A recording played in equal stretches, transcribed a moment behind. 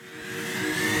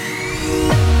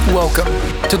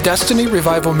Welcome to Destiny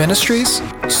Revival Ministries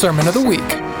Sermon of the Week.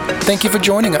 Thank you for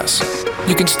joining us.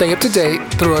 You can stay up to date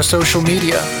through our social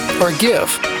media or give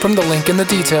from the link in the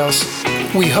details.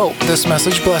 We hope this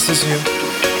message blesses you.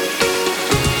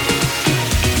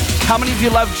 How many of you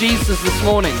love Jesus this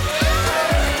morning?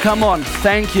 Come on,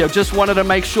 thank you. Just wanted to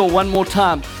make sure one more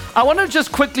time. I want to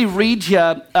just quickly read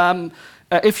here.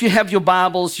 If you have your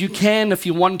Bibles, you can, if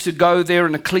you want to go there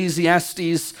in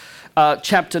Ecclesiastes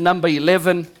chapter number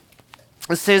 11.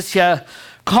 It says here,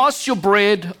 cast your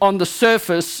bread on the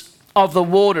surface of the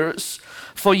waters,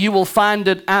 for you will find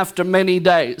it after many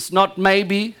days. Not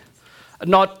maybe,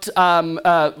 not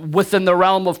within the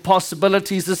realm of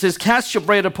possibilities. It says, cast your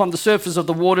bread upon the surface of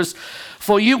the waters,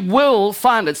 for you will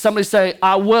find it. Somebody say,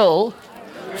 I will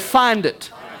find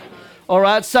it. All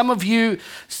right, some of you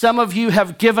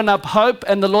have given up hope,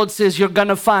 and the Lord says you're going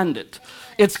to find it.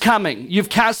 It's coming. You've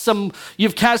cast some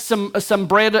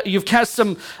bread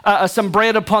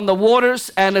upon the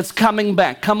waters, and it's coming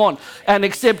back. Come on. And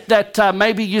except that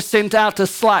maybe you sent out a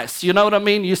slice. You know what I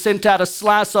mean? You sent out a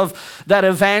slice of that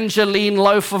Evangeline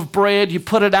loaf of bread. You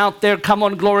put it out there. Come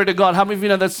on, glory to God. How many of you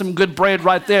know that's some good bread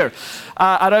right there?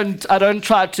 I don't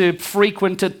try to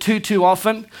frequent it too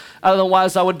often.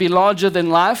 Otherwise, I would be larger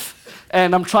than life.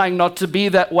 And I'm trying not to be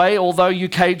that way, although you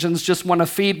Cajuns just want to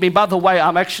feed me. By the way,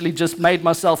 I'm actually just made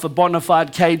myself a bona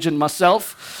fide Cajun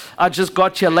myself. I just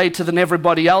got here later than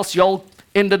everybody else. Y'all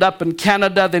ended up in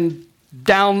Canada, then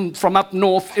down from up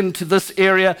north into this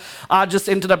area. I just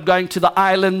ended up going to the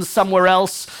islands somewhere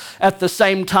else at the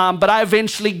same time. But I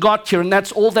eventually got here, and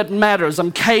that's all that matters.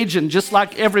 I'm Cajun, just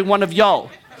like every one of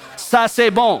y'all. Ça, c'est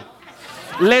bon.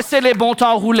 Laissez les bons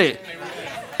temps rouler.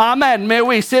 Amen. Mais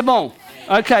oui, c'est bon.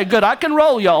 Okay, good. I can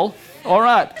roll, y'all. All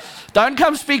right. Don't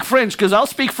come speak French, because I'll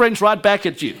speak French right back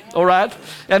at you. All right?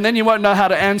 And then you won't know how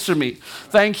to answer me.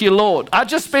 Thank you, Lord. I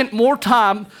just spent more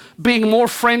time being more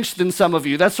French than some of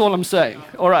you. That's all I'm saying.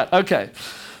 All right. Okay.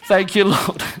 Thank you,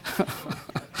 Lord.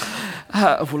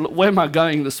 Where am I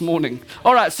going this morning?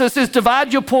 All right. So it says,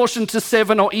 divide your portion to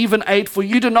 7 or even 8, for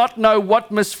you do not know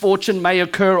what misfortune may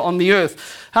occur on the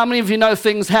earth. How many of you know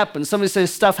things happen? Somebody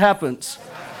says stuff happens.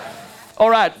 All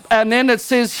right, and then it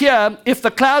says here, if the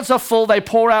clouds are full, they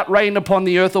pour out rain upon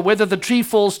the earth, or whether the tree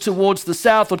falls towards the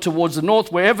south or towards the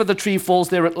north, wherever the tree falls,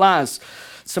 there it lies.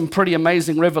 Some pretty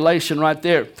amazing revelation right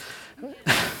there.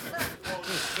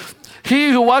 He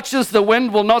who watches the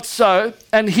wind will not sow,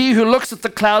 and he who looks at the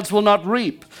clouds will not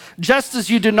reap. Just as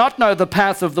you do not know the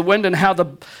path of the wind and how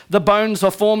the bones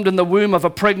are formed in the womb of a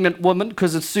pregnant woman,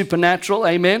 because it's supernatural,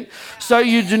 amen, so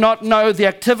you do not know the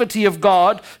activity of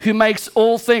God who makes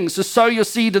all things. So sow your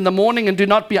seed in the morning and do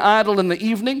not be idle in the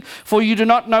evening, for you do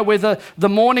not know whether the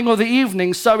morning or the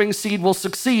evening sowing seed will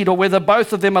succeed, or whether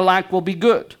both of them alike will be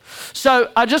good.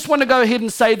 So I just want to go ahead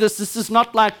and say this. This is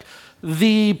not like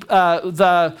the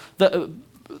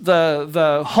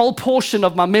whole portion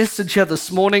of my message here this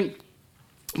morning.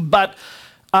 But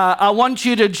I want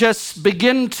you to just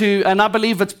begin to, and I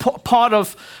believe it's part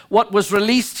of what was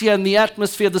released here in the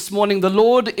atmosphere this morning. The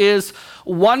Lord is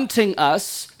wanting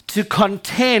us to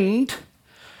contend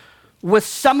with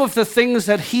some of the things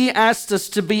that He asked us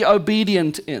to be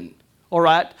obedient in, all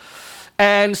right?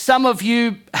 And some of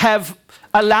you have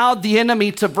allowed the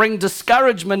enemy to bring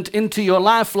discouragement into your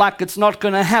life like it's not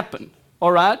going to happen,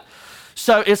 all right?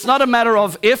 So it's not a matter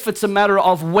of if, it's a matter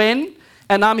of when.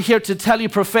 And I'm here to tell you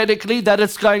prophetically that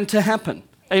it's going to happen.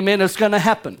 Amen. It's going to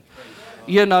happen.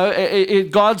 You know,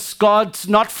 God's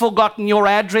not forgotten your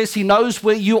address. He knows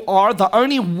where you are. The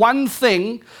only one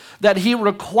thing that He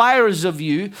requires of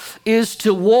you is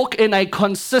to walk in a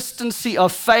consistency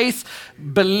of faith,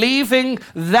 believing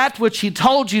that which He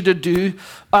told you to do,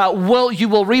 you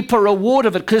will reap a reward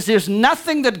of it, because there's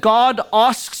nothing that God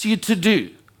asks you to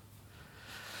do.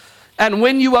 And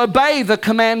when you obey the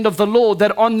command of the Lord,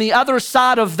 that on the other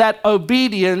side of that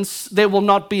obedience, there will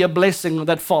not be a blessing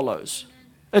that follows.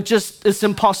 It's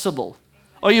impossible.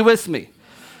 Are you with me?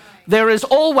 There is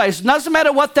always, doesn't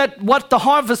matter what the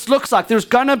harvest looks like, there's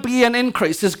going to be an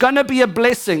increase. There's going to be a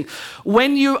blessing.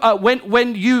 When you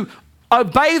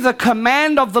obey the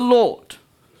command of the Lord.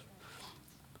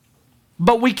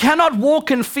 But we cannot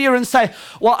walk in fear and say,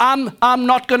 well, I'm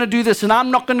not going to do this and I'm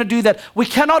not going to do that. We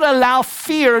cannot allow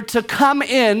fear to come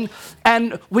in,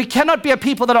 and we cannot be a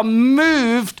people that are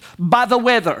moved by the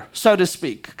weather, so to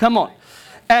speak. Come on.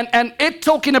 And it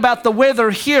talking about the weather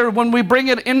here, when we bring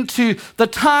it into the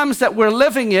times that we're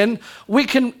living in, we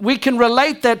can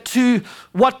relate that to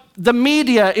what the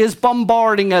media is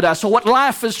bombarding at us, or what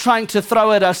life is trying to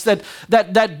throw at us,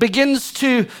 that begins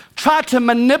to try to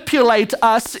manipulate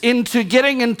us into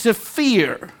getting into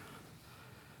fear.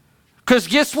 Because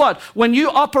guess what? When you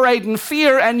operate in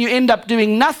fear and you end up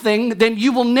doing nothing, then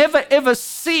you will never ever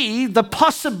see the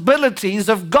possibilities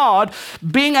of God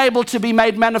being able to be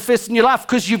made manifest in your life,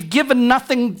 because you've given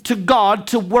nothing to God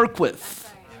to work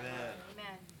with.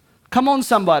 Amen. Come on,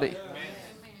 somebody. Amen.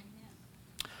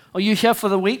 Are you here for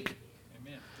the week?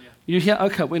 Amen. Yeah. You here?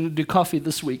 Okay, we're going to do coffee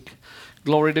this week.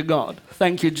 Glory to God.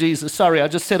 Thank you, Jesus. Sorry, I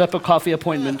just set up a coffee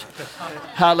appointment.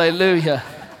 Hallelujah.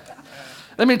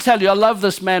 Let me tell you, I love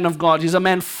this man of God. He's a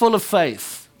man full of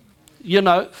faith. You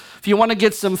know, if you want to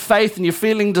get some faith and you're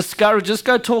feeling discouraged, just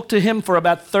go talk to him for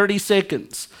about 30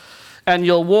 seconds and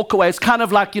you'll walk away. It's kind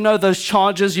of like, you know, those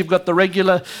chargers. You've got the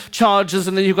regular chargers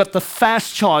and then you've got the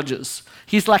fast chargers.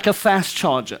 He's like a fast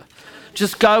charger.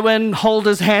 Just go in, hold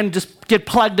his hand, just get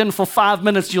plugged in for 5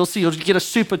 minutes. You'll see, you'll get a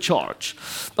supercharge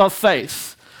of faith.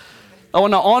 I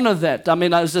want to honor that. I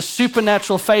mean, there's a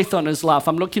supernatural faith on his life.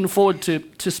 I'm looking forward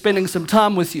to spending some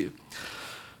time with you.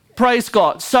 Praise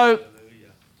God. So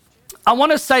I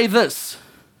want to say this,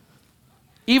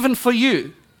 even for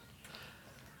you.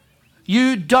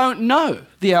 You don't know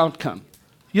the outcome.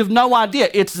 You have no idea.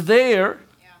 It's there,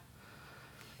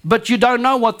 but you don't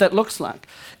know what that looks like.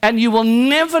 And you will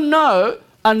never know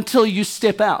until you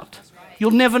step out.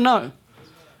 You'll never know.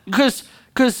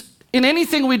 Because in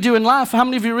anything we do in life, how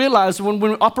many of you realize when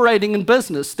we're operating in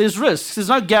business, there's risks. There's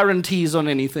no guarantees on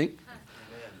anything.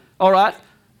 All right?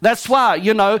 That's why,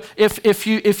 you know, if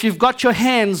you've got your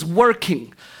hands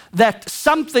working, that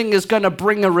something is going to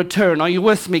bring a return. Are you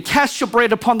with me? Cast your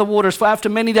bread upon the waters, for after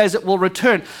many days it will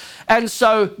return. And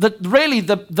so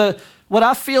what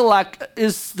I feel like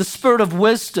is the spirit of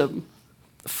wisdom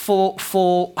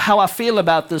for how I feel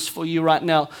about this for you right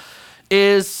now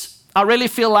is I really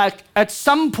feel like at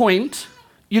some point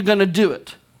you're going to do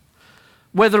it.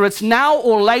 Whether it's now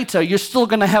or later, you're still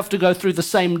going to have to go through the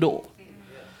same door.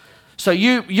 So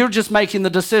you're just making the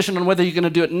decision on whether you're going to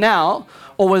do it now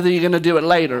or whether you're going to do it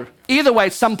later. Either way,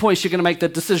 at some point you're going to make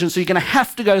that decision. So you're going to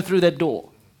have to go through that door.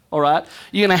 All right?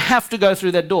 You're going to have to go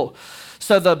through that door.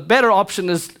 So the better option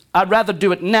is I'd rather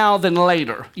do it now than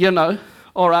later, you know?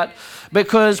 All right?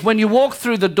 Because when you walk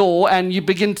through the door and you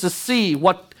begin to see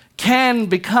what can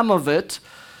become of it,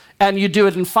 and you do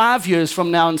it in 5 years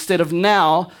from now instead of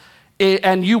now,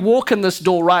 and you walk in this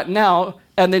door right now,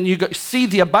 and then you see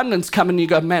the abundance come, and you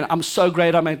go, man, I'm so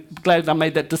glad I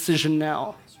made that decision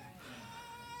now.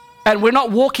 And we're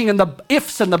not walking in the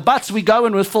ifs and the buts. We go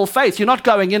in with full faith. You're not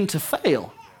going in to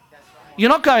fail. You're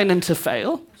not going in to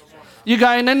fail. You're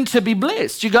going in to be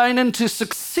blessed. You're going in to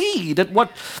succeed at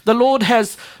what the Lord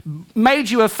has made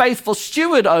you a faithful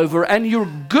steward over, and you're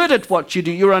good at what you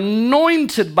do. You're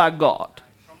anointed by God.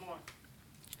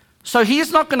 So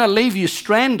He's not going to leave you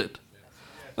stranded.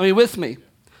 Are you with me?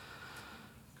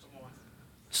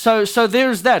 So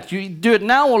there's that. You do it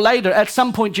now or later. At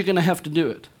some point, you're going to have to do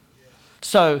it.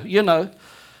 So, you know,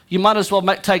 you might as well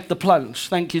take the plunge.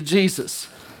 Thank you, Jesus.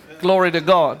 Glory to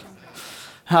God.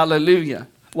 Hallelujah.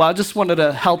 Well, I just wanted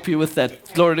to help you with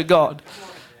that. Glory to God.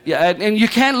 Yeah, and you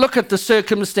can't look at the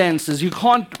circumstances. You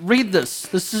can't read this.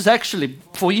 This is actually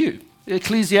for you.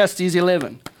 Ecclesiastes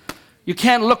 11. You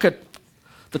can't look at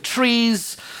the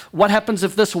trees. What happens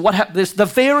if this? What happens? The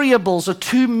variables are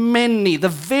too many. The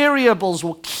variables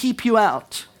will keep you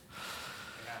out.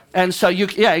 And so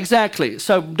yeah, exactly.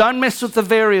 So don't mess with the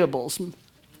variables.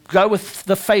 Go with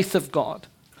the faith of God.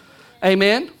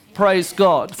 Amen. Praise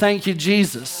God. Thank you,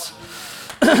 Jesus.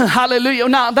 Hallelujah.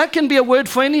 Now, that can be a word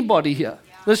for anybody here.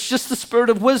 That's just the spirit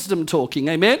of wisdom talking.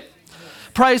 Amen?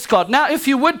 Praise God. Now, if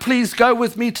you would please go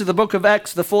with me to the book of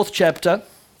Acts, the 4th chapter.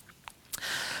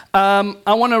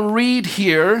 I want to read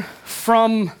here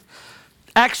from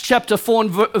Acts chapter 4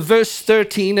 and verse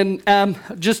 13. And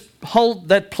just hold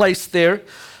that place there.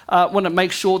 I want to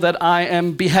make sure that I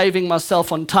am behaving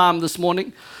myself on time this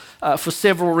morning for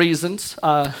several reasons.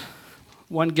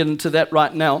 Won't get into that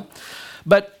right now.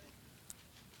 But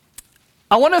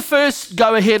I want to first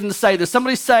go ahead and say this.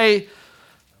 Somebody say,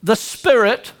 the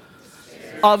spirit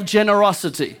of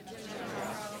generosity.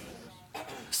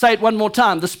 Say it one more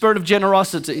time, the spirit of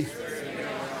generosity.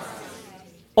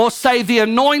 Or say the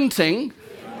anointing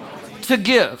to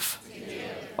give.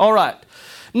 All right.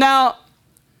 Now,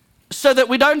 so that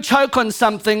we don't choke on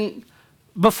something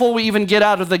before we even get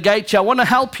out of the gate here, I want to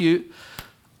help you.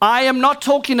 I am not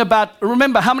talking about,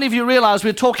 remember, how many of you realize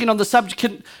we're talking on the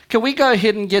subject? Can we go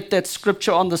ahead and get that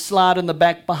scripture on the slide in the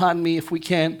back behind me if we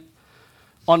can,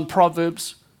 on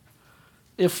Proverbs?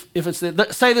 If it's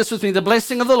there. Say this with me, the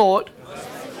blessing of the Lord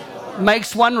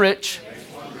makes one rich,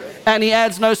 and He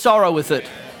adds no sorrow with it.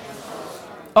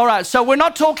 All right, so we're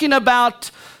not talking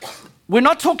about We're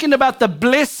not talking about the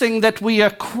blessing that we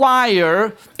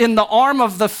acquire in the arm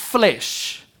of the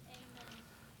flesh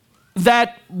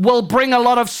that will bring a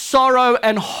lot of sorrow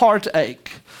and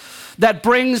heartache. That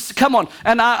brings, come on,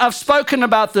 and I've spoken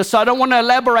about this, so I don't want to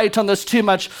elaborate on this too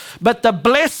much, but the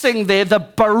blessing there, the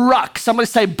barak, somebody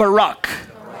say barak.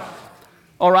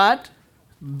 All right?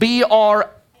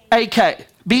 B-R-A-K,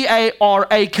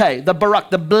 B-A-R-A-K, the barak,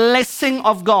 the blessing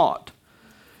of God.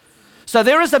 So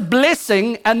there is a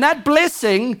blessing, and that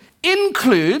blessing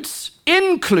includes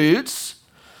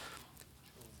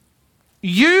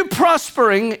you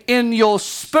prospering in your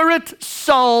spirit,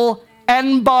 soul,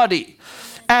 and body.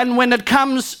 And when it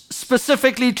comes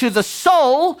specifically to the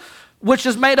soul, which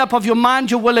is made up of your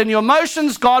mind, your will, and your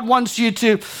emotions, God wants you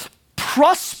to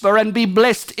prosper and be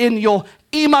blessed in your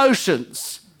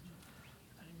emotions.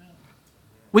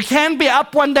 We can be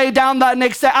up one day, down the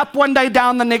next day, up one day,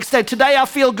 down the next day. Today I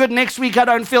feel good, next week I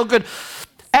don't feel good.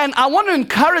 And I want to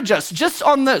encourage us just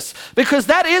on this, because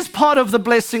that is part of the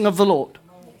blessing of the Lord.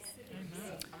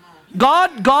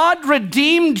 God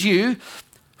redeemed you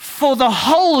for the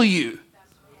whole you.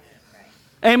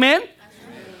 Amen?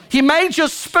 He made your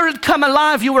spirit come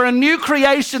alive. You were a new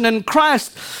creation in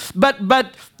Christ. But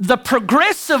the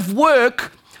progressive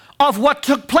work of what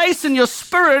took place in your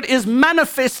spirit is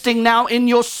manifesting now in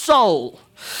your soul.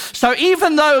 So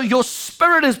even though your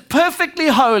spirit is perfectly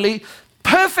holy,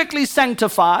 perfectly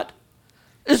sanctified,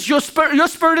 your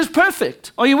spirit is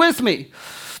perfect. Are you with me?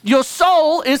 Your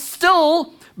soul is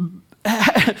still...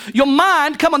 Your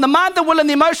mind, come on, the mind, the will, and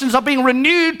the emotions are being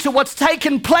renewed to what's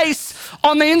taken place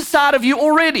on the inside of you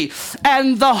already.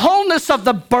 And the wholeness of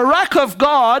the barak of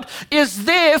God is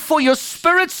there for your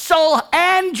spirit, soul,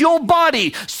 and your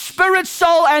body. Spirit,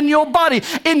 soul, and your body.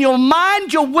 In your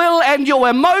mind, your will, and your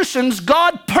emotions,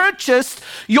 God purchased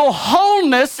your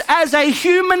wholeness as a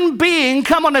human being.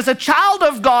 Come on, as a child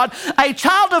of God, a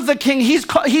child of the King. He's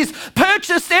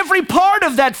purchased every part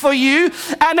of that for you,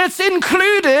 and it's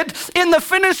included in the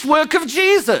finished work of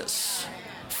Jesus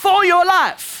for your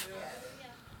life.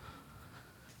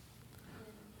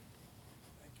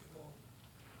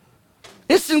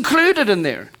 It's included in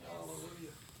there.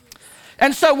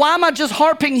 And so why am I just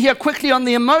harping here quickly on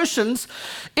the emotions?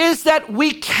 Is that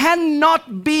we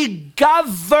cannot be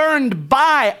governed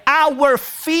by our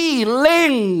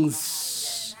feelings.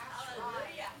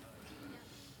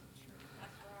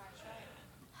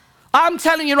 I'm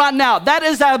telling you right now, that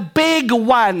is a big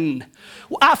one.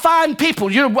 I find people,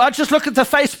 I just look at the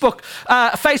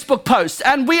Facebook posts,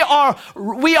 and we are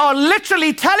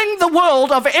literally telling the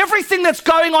world of everything that's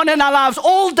going on in our lives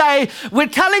all day. We're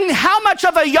telling how much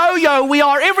of a yo-yo we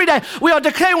are every day. We are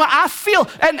declaring what I feel,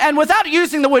 and without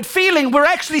using the word feeling, we're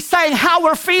actually saying how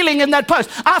we're feeling in that post.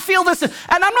 I feel this, and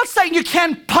I'm not saying you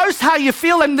can't post how you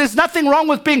feel, and there's nothing wrong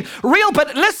with being real,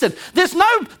 but listen, there's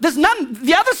none,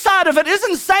 the other side of it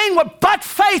isn't saying but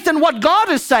faith in what God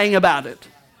is saying about it.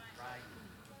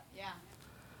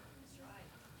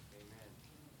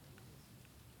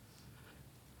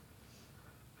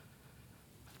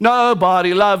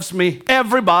 Nobody loves me.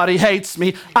 Everybody hates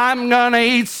me. I'm going to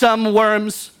eat some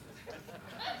worms.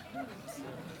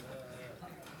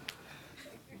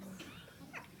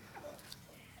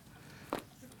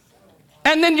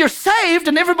 And then you're saved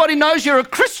and everybody knows you're a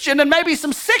Christian, and maybe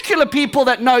some secular people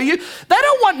that know you, they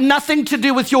don't want nothing to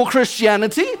do with your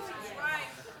Christianity.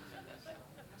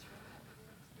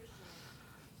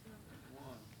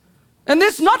 And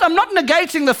I'm not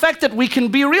negating the fact that we can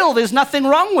be real. There's nothing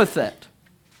wrong with that.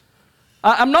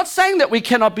 I'm not saying that we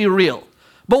cannot be real,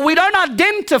 but we don't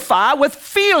identify with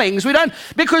feelings. We don't,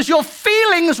 because your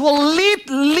feelings will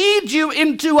lead you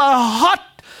into a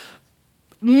hot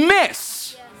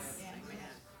mess.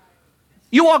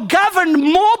 You are governed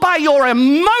more by your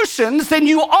emotions than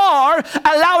you are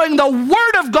allowing the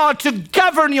Word of God to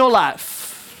govern your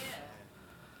life.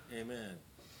 Amen.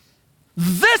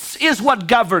 This is what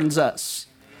governs us.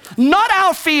 Not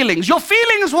our feelings. Your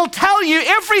feelings will tell you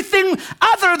everything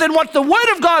other than what the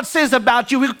Word of God says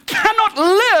about you. You cannot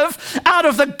live out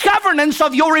of the governance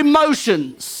of your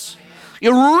emotions.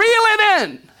 You reel it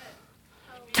in.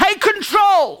 Take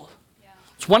control.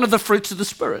 It's one of the fruits of the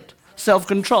Spirit,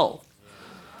 self-control.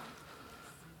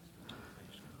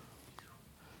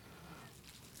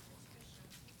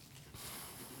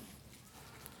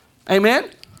 Amen?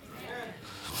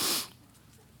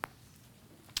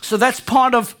 So that's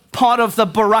part of the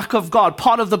barak of God,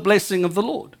 part of the blessing of the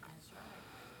Lord.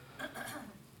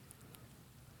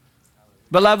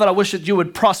 Beloved, I wish that you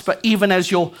would prosper even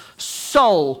as your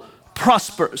soul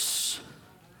prospers.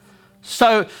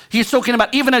 So he's talking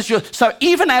about even as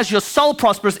your soul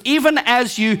prospers, even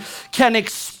as you can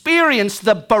experience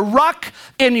the barak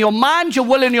in your mind, your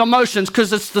will, and your emotions,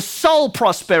 because it's the soul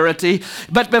prosperity.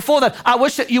 But before that, I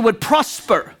wish that you would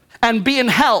prosper and be in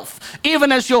health,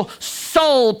 even as your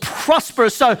soul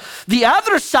prospers. So the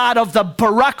other side of the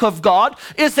barak of God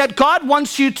is that God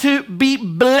wants you to be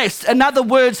blessed. In other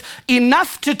words,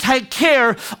 enough to take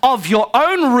care of your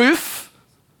own roof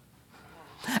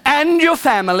and your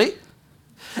family.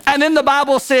 And then the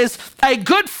Bible says, a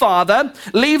good father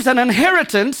leaves an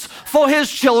inheritance for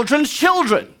his children's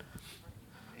children.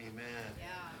 Amen.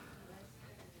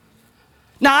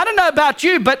 Now, I don't know about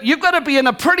you, but you've got to be in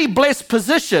a pretty blessed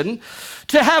position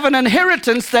to have an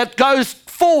inheritance that goes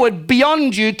forward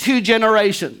beyond you 2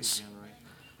 generations.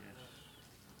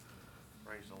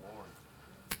 Praise the Lord.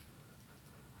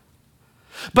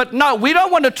 But no, we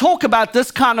don't want to talk about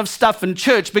this kind of stuff in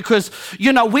church because,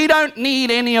 we don't need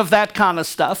any of that kind of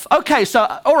stuff. Okay,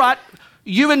 so, all right,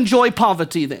 you enjoy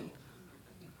poverty then.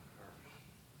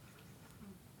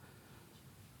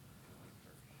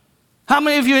 How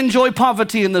many of you enjoy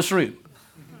poverty in this room?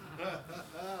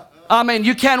 I mean,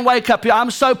 you can wake up here.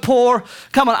 I'm so poor.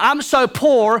 Come on, I'm so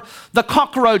poor, the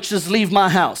cockroaches leave my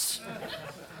house.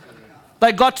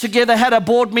 They got together, had a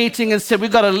board meeting and said,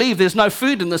 we've got to leave. There's no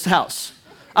food in this house.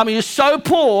 I mean, you're so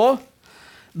poor,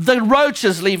 the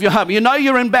roaches leave your home. You know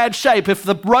you're in bad shape if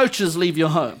the roaches leave your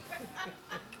home.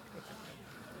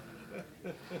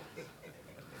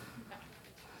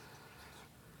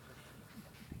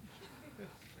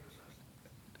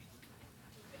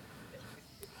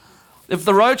 If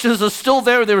the roaches are still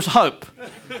there, there's hope.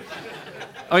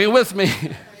 Are you with me?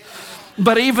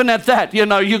 But even at that,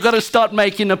 you've got to start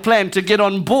making a plan to get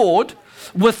on board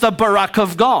with the barak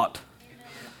of God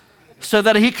so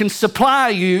that he can supply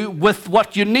you with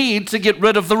what you need to get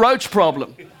rid of the roach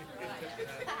problem.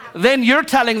 Then you're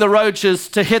telling the roaches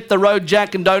to hit the road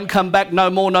jack and don't come back no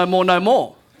more, no more, no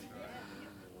more.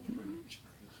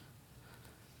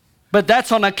 But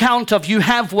that's on account of you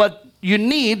have what you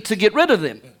need to get rid of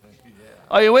them.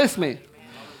 Are you with me?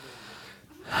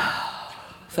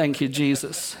 Thank you,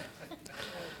 Jesus.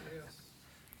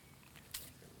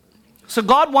 So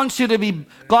God wants you to be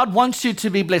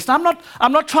blessed. I'm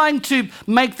not trying to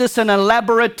make this an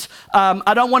elaborate,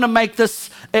 I don't want to make this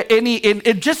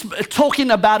just talking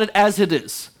about it as it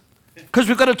is. Because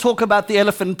we've got to talk about the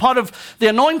elephant. Part of the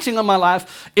anointing of my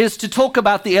life is to talk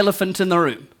about the elephant in the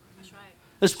room.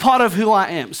 It's part of who I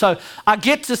am. So I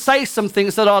get to say some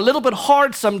things that are a little bit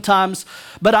hard sometimes,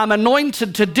 but I'm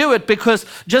anointed to do it because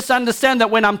just understand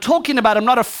that when I'm talking about it, I'm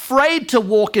not afraid to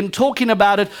walk in talking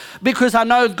about it because I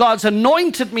know God's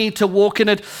anointed me to walk in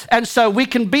it. And so we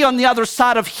can be on the other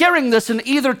side of hearing this and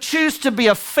either choose to be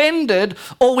offended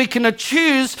or we can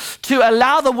choose to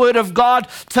allow the word of God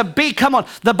to be. Come on,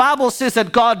 the Bible says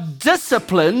that God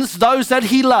disciplines those that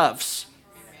he loves.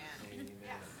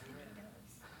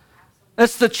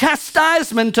 It's the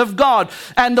chastisement of God.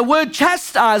 And the word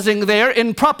chastising there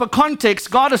in proper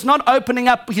context, God is not opening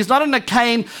up, he's not in a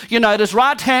cane, at his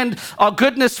right hand are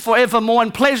goodness forevermore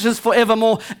and pleasures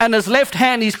forevermore, and his left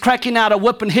hand he's cracking out a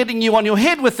whip and hitting you on your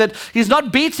head with it. He's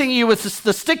not beating you with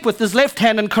the stick with his left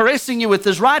hand and caressing you with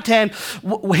his right hand.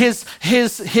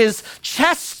 His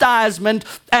chastisement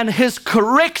and his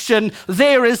correction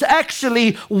there is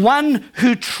actually one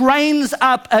who trains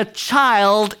up a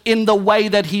child in the way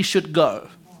that he should go.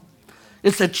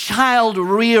 It's a child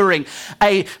rearing,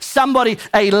 a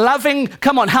loving,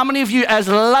 come on, how many of you as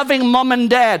loving mom and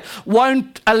dad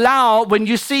won't allow when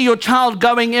you see your child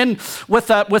going in with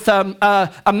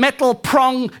a metal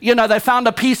prong, they found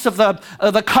a piece of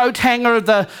the coat hanger,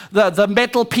 the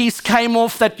metal piece came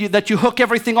off that you hook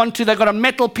everything onto. They've got a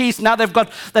metal piece, now they've got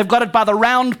it by the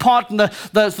round part and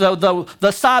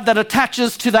the side that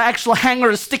attaches to the actual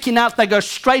hanger is sticking out. They go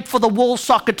straight for the wall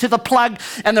socket to the plug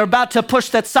and they're about to push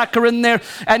that sucker in there.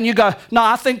 And you go, no,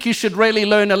 I think you should really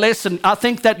learn a lesson. I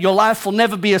think that your life will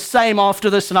never be the same after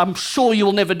this, and I'm sure you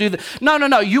will never do that.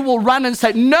 No. You will run and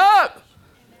say, no.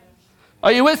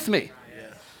 Are you with me?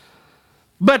 Yes.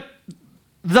 But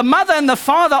the mother and the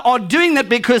father are doing that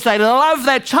because they love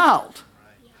their child.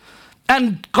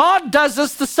 And God does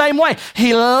this the same way.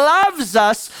 He loves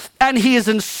us and he is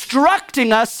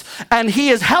instructing us and he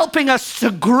is helping us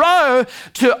to grow,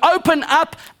 to open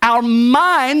up our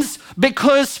minds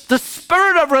because the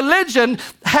spirit of religion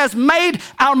has made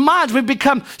our minds. We've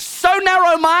become so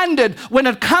narrow-minded when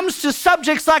it comes to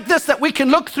subjects like this that we can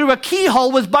look through a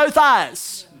keyhole with both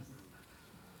eyes.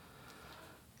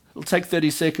 It'll take 30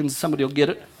 seconds. Somebody will get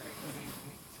it.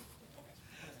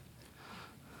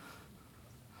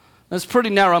 That's pretty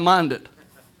narrow-minded.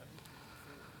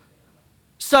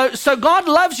 So God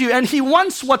loves you and he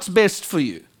wants what's best for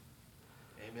you.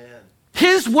 Amen.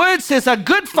 His word says a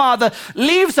good father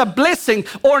leaves a blessing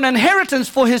or an inheritance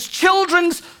for his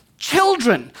children's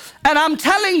children. And I'm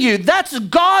telling you, that's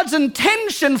God's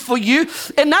intention for you.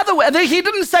 In other words, he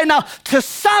didn't say, now, to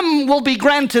some will be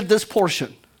granted this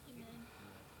portion.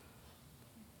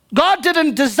 God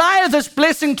didn't desire this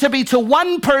blessing to be to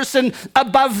one person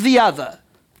above the other,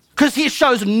 because he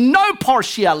shows no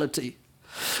partiality.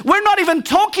 We're not even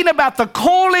talking about the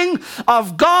calling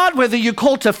of God, whether you're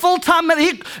called to full-time.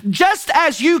 Just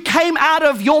as you came out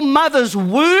of your mother's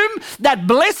womb, that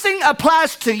blessing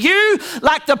applies to you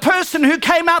like the person who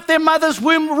came out their mother's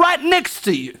womb right next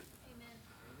to you.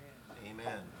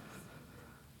 Amen.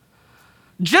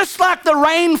 Just like the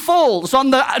rain falls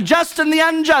on the just and the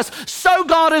unjust, so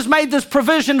God has made this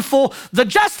provision for the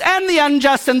just and the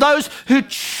unjust and those who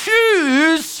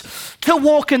choose to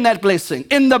walk in that blessing,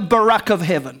 in the barak of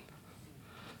heaven.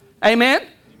 Amen?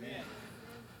 Amen.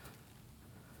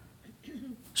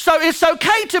 So it's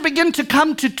okay to begin to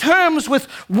come to terms with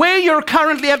where you're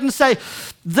currently at and say,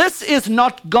 this is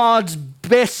not God's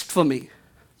best for me.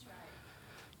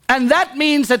 And that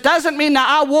means, it doesn't mean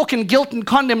now I walk in guilt and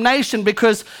condemnation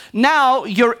because now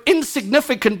you're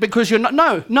insignificant because you're not.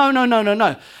 No.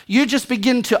 You just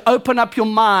begin to open up your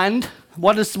mind.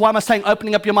 Why am I saying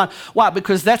opening up your mind? Why?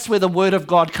 Because that's where the word of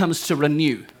God comes to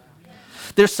renew.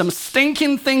 There's some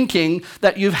stinking thinking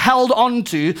that you've held on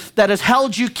to that has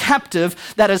held you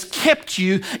captive, that has kept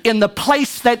you in the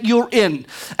place that you're in.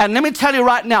 And let me tell you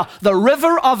right now, the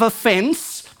river of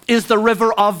offense is the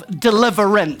river of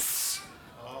deliverance.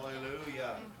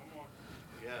 Hallelujah.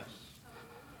 Yes.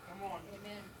 Come on.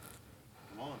 Amen.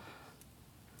 Come on.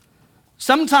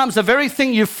 Sometimes the very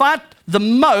thing you fight the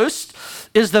most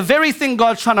is the very thing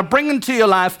God's trying to bring into your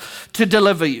life to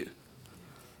deliver you.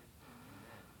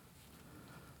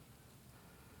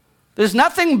 There's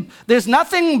nothing,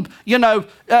 to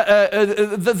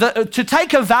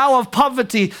take a vow of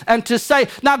poverty and to say,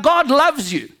 now God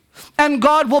loves you and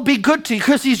God will be good to you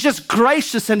because he's just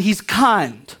gracious and he's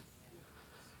kind.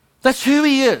 That's who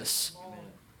he is.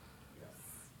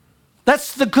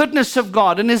 That's the goodness of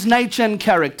God and his nature and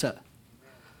character.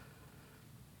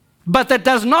 But that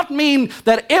does not mean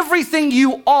that everything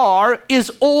you are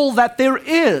is all that there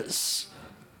is.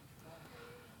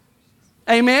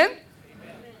 Amen?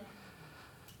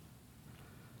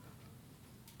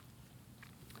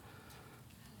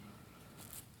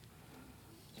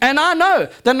 And I know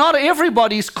that not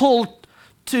everybody's called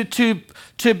to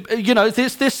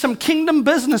there's some kingdom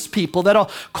business people that are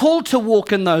called to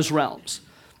walk in those realms.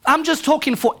 I'm just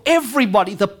talking for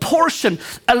everybody, the portion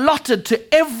allotted to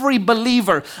every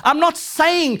believer. I'm not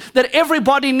saying that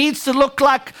everybody needs to look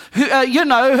like,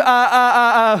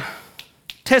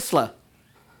 Tesla,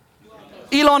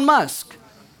 Elon Musk.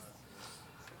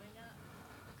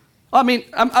 I mean,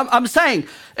 I'm saying,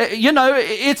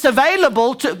 it's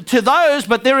available to those,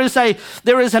 but there is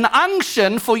an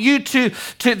unction for you to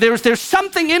there's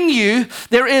something in you.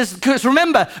 There is, because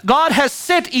remember, God has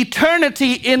set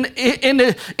eternity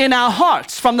in our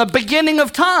hearts from the beginning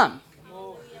of time.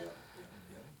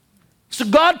 So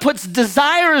God puts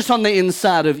desires on the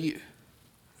inside of you.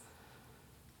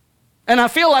 And I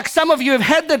feel like some of you have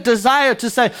had the desire to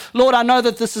say, Lord, I know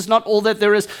that this is not all that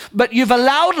there is, but you've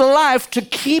allowed life to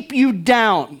keep you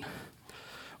down.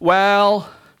 Well,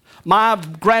 my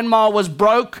grandma was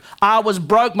broke. I was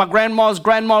broke. My grandma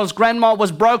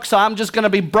was broke, so I'm just going to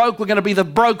be broke. We're going to be the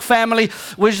broke family.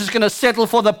 We're just going to settle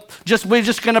for we're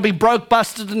just going to be broke,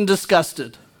 busted, and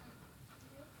disgusted.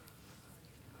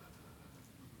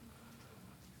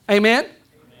 Amen?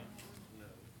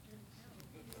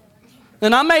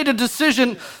 And I made a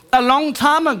decision a long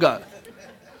time ago.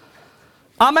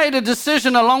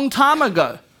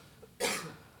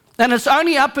 And it's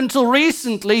only up until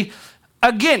recently,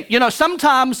 again,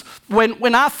 sometimes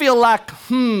when I feel like,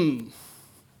 when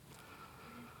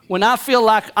I feel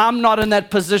like I'm not in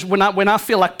that position, when I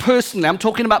feel like personally, I'm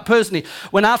talking about personally,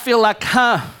 when I feel like,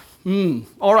 all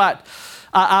right,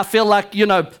 I feel like,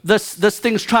 this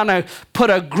thing's trying to put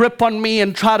a grip on me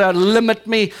and try to limit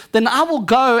me, then I will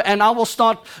go and I will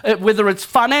start, whether it's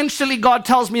financially God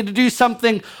tells me to do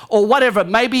something or whatever.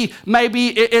 Maybe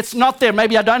it's not there.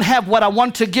 Maybe I don't have what I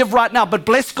want to give right now, but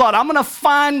bless God, I'm going to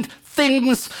find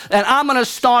things and I'm going to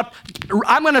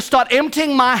start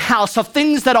emptying my house of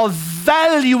things that are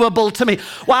valuable to me.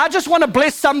 Well, I just want to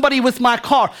bless somebody with my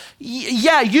car.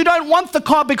 Yeah, you don't want the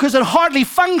car because it hardly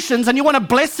functions, and you want to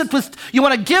bless it you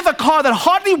want to give a car that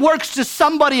hardly works to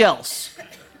somebody else.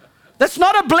 That's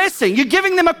not a blessing. You're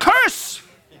giving them a curse.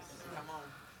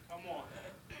 Come on.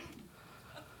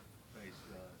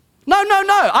 No,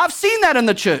 No. I've seen that in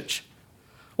the church.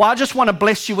 Well, I just want to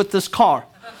bless you with this car.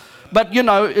 But,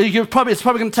 it's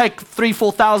probably going to take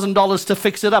 $3,000, $4,000 to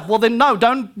fix it up. Well, then no,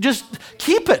 don't just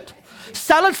keep it.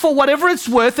 Sell it for whatever it's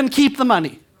worth and keep the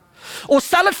money. Or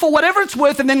sell it for whatever it's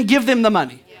worth and then give them the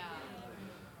money.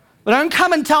 But don't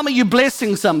come and tell me you're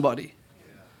blessing somebody.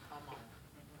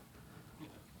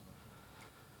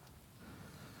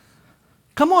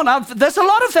 Come on, there's a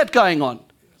lot of that going on.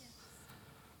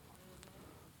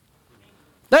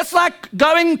 That's like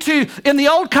going to, in the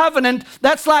old covenant,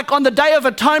 that's like on the Day of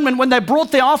Atonement when they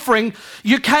brought the offering,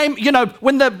 you came,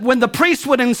 when the priest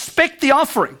would inspect the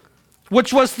offering,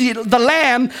 which was the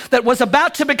lamb that was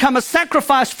about to become a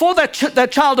sacrifice for that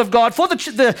child of God, for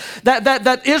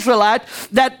that Israelite,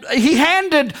 that he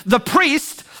handed the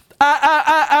priest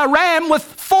a ram with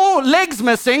 4 legs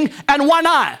missing and 1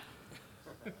 eye.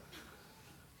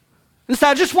 And so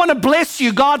I just want to bless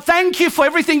you, God. Thank you for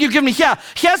everything you've given me.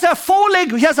 Here's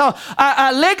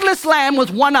a legless lamb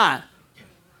with 1 eye.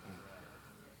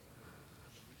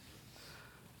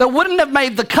 That wouldn't have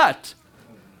made the cut.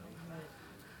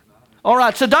 All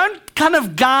right, so don't kind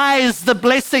of guise the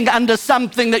blessing under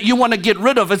something that you want to get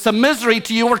rid of. It's a misery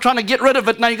to you. We're trying to get rid of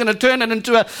it. Now you're going to turn it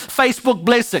into a Facebook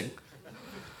blessing.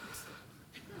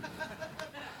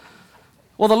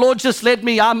 Well, the Lord just led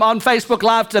me. I'm on Facebook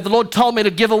Live today. The Lord told me to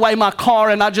give away my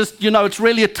car, and I just, it's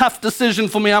really a tough decision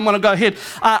for me. I'm going to go ahead.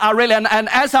 And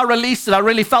as I released it, I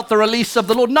really felt the release of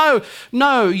the Lord.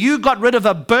 No, you got rid of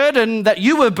a burden that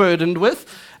you were burdened with.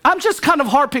 I'm just kind of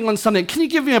harping on something. Can you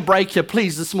give me a break here,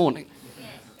 please, this morning?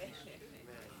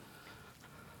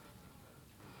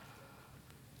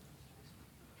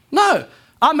 No.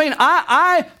 I mean,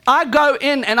 I go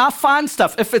in and I find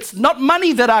stuff. If it's not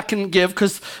money that I can give,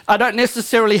 because I don't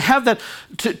necessarily have that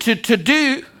to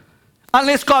do,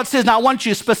 unless God says, now I want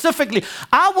you specifically,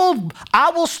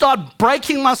 I will start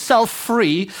breaking myself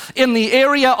free in the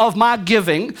area of my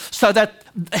giving so that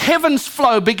heaven's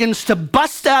flow begins to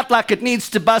bust out like it needs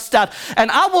to bust out. And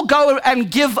I will go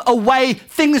and give away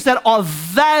things that are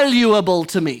valuable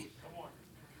to me.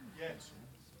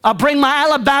 I bring my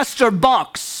alabaster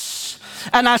box.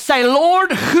 And I say,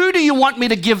 Lord, who do you want me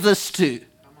to give this to?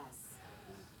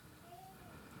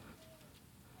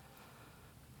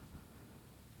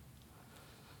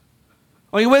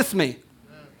 Are you with me?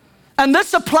 And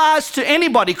this applies to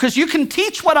anybody, because you can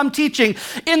teach what I'm teaching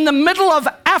in the middle of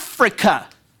Africa.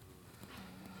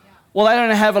 Well, they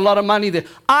don't have a lot of money there.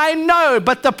 I know,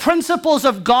 but the principles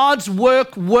of God's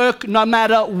work no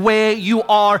matter where you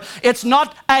are. It's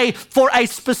not for a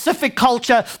specific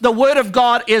culture. The Word of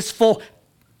God is for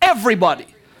everybody.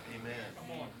 Amen.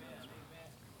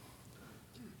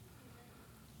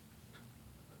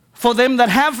 For them that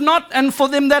have not and for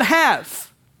them that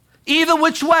have. Either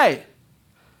which way.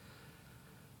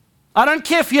 I don't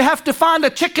care if you have to find a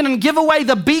chicken and give away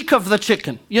the beak of the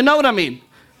chicken. You know what I mean?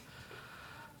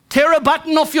 Tear a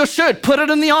button off your shirt, put it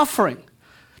in the offering.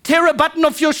 Tear a button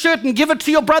off your shirt and give it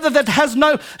to your brother that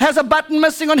has a button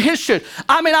missing on his shirt.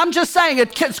 I mean, I'm just saying, you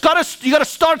got to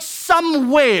start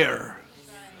somewhere.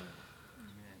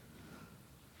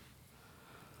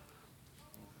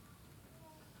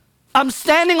 I'm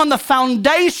standing on the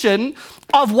foundation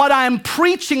of what I am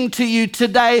preaching to you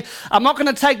today. I'm not going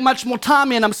to take much more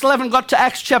time in. I still haven't got to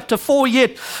Acts chapter 4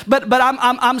 yet. But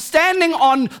I'm standing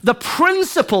on the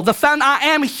principle. I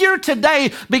am here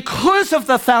today because of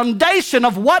the foundation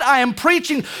of what I am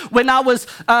preaching when I was,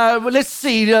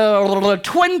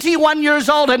 21 years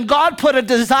old, and God put a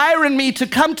desire in me to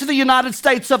come to the United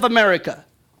States of America.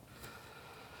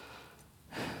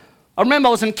 I remember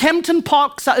I was in Kempton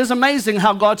Park. So it's amazing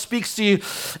how God speaks to you.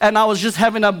 And I was just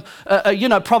having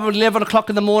probably 11 o'clock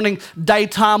in the morning,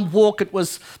 daytime walk. It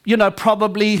was,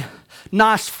 probably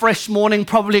nice, fresh morning,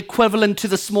 probably equivalent to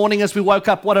this morning as we woke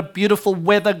up. What a beautiful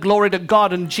weather. Glory to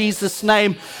God in Jesus'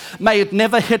 name. May it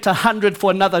never hit 100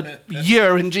 for another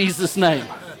year in Jesus' name.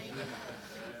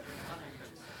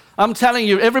 I'm telling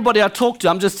you, everybody I talk to,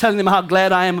 I'm just telling them how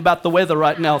glad I am about the weather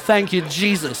right now. Thank you,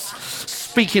 Jesus.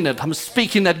 I'm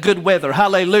speaking that good weather.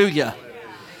 Hallelujah.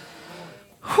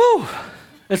 Whew.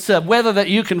 It's a weather that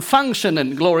you can function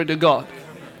in. Glory to God.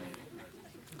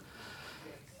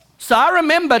 So I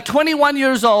remember 21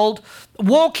 years old,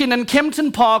 walking in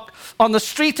Kempton Park on the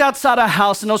street outside our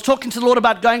house, and I was talking to the Lord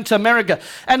about going to America.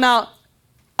 And now,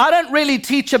 I don't really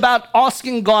teach about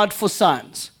asking God for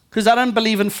signs, because I don't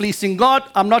believe in fleecing God.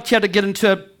 I'm not here to get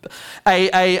into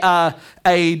a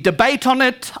debate on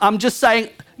it. I'm just saying,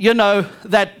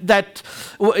 that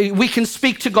we can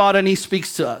speak to God and He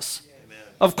speaks to us. Amen.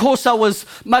 Of course, I was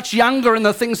much younger in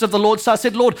the things of the Lord, so I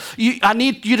said, Lord, I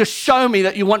need you to show me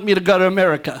that you want me to go to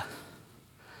America.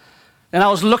 And I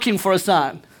was looking for a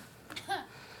sign.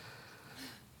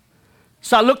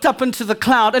 So I looked up into the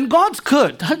cloud, and God's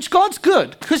good. God's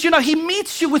good. Because, He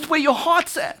meets you with where your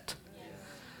heart's at.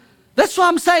 That's why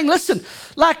I'm saying, listen,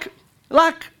 like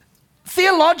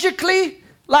theologically,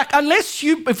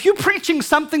 if you're preaching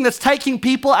something that's taking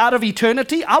people out of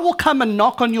eternity, I will come and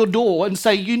knock on your door and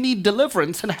say, you need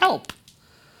deliverance and help.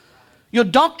 Your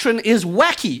doctrine is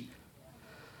wacky.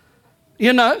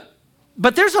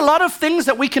 But there's a lot of things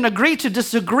that we can agree to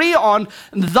disagree on.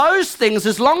 Those things,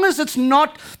 as long as it's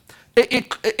not,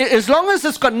 as long as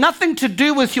it's got nothing to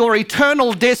do with your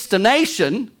eternal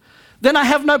destination, then I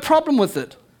have no problem with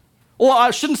it. Or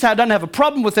I shouldn't say I don't have a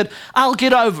problem with it. I'll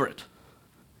get over it.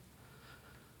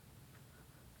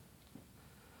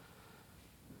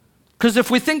 Because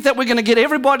if we think that we're going to get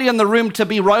everybody in the room to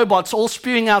be robots all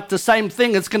spewing out the same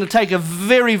thing, it's going to take a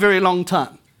very, very long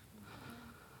time.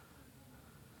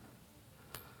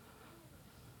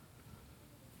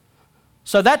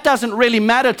 So that doesn't really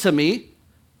matter to me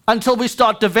until we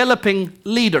start developing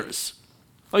leaders.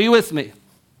 Are you with me?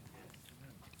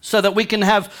 So that we can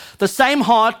have the same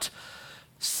heart,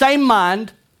 same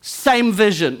mind, same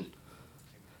vision.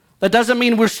 That doesn't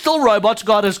mean we're still robots.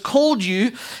 God has called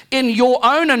you in your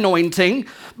own anointing,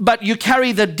 but you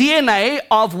carry the DNA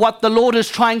of what the Lord is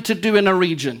trying to do in a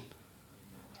region.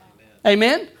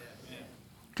 Amen? Amen?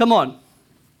 Come on.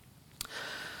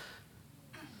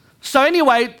 So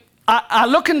anyway, I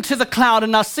look into the cloud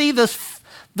and I see the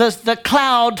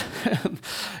cloud,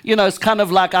 it's kind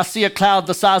of like I see a cloud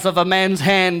the size of a man's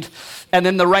hand, and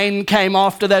then the rain came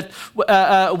after that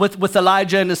with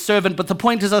Elijah and his servant. But the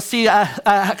point is I see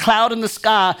a cloud in the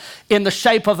sky in the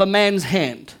shape of a man's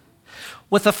hand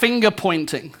with a finger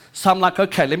pointing. So I'm like,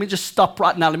 okay, let me just stop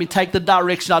right now. Let me take the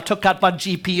direction. I took out my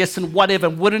GPS and whatever.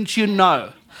 Wouldn't you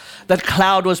know that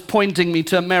cloud was pointing me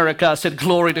to America? I said,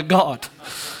 glory to God.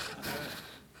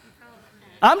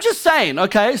 I'm just saying,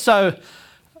 okay, so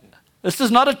this is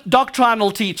not a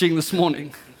doctrinal teaching this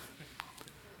morning.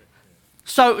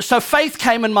 So faith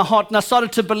came in my heart and I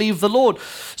started to believe the Lord.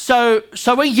 So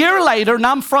a year later, and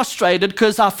I'm frustrated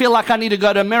because I feel like I need to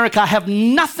go to America. I have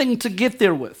nothing to get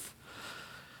there with.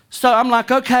 So I'm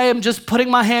like, okay, I'm just putting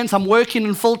my hands. I'm working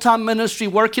in full-time ministry,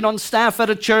 working on staff at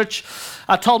a church.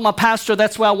 I told my pastor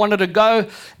that's where I wanted to go.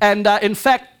 And in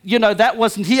fact, that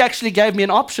wasn't, he actually gave me an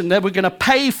option. They were going to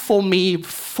pay for me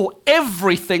for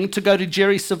everything to go to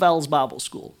Jerry Savelle's Bible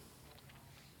school.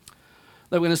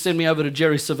 They were going to send me over to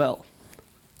Jerry Savelle.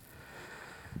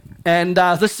 And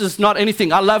this is not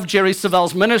anything. I love Jerry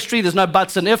Savelle's ministry. There's no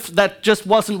buts and ifs. That just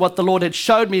wasn't what the Lord had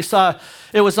showed me. So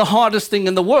it was the hardest thing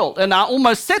in the world. And I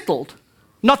almost settled.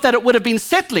 Not that it would have been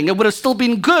settling. It would have still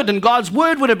been good. And God's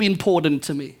word would have been poured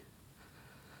into me.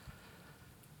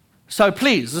 So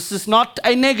please, this is not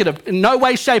a negative. In no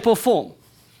way, shape, or form.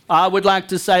 I would like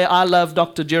to say I love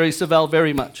Dr. Jerry Savelle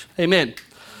very much. Amen.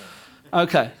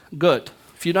 Okay, good.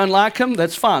 If you don't like him,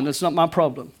 that's fine. That's not my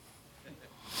problem.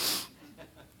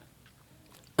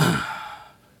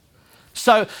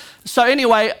 So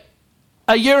anyway,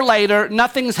 a year later,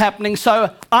 nothing's happening.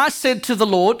 So I said to the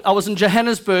Lord, I was in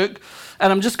Johannesburg,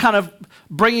 and I'm just kind of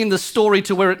bringing the story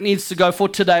to where it needs to go for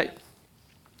today.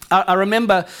 I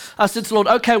remember I said to the Lord,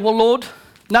 okay, well, Lord,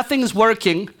 nothing's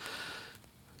working.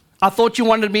 I thought you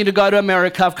wanted me to go to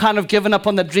America. I've kind of given up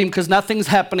on that dream because nothing's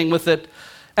happening with it.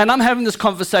 And I'm having this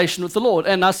conversation with the Lord.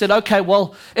 And I said, okay,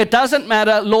 well, it doesn't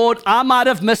matter. Lord, I might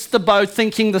have missed the boat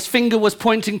thinking this finger was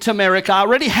pointing to America. I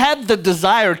already had the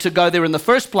desire to go there in the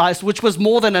first place, which was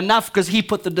more than enough because he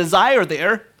put the desire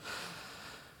there.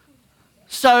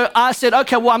 So I said,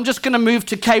 okay, well, I'm just going to move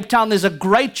to Cape Town. There's a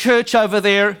great church over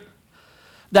there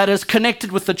that is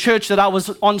connected with the church that I was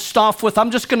on staff with.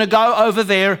 I'm just going to go over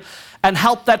there and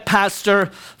help that pastor,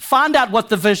 find out what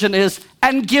the vision is,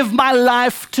 and give my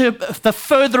life to the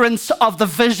furtherance of the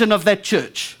vision of that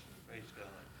church.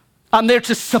 I'm there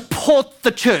to support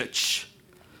the church.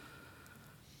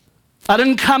 I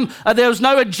didn't come, there was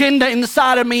no agenda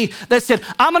inside of me that said,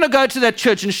 I'm going to go to that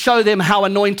church and show them how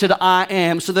anointed I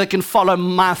am so they can follow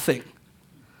my thing.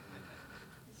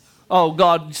 Oh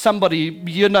God, somebody,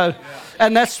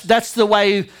 and that's the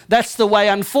way,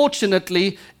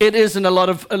 unfortunately, it is in a lot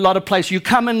of places. You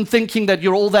come in thinking that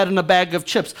you're all that in a bag of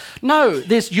chips. No,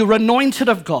 you're anointed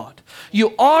of God.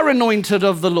 You are anointed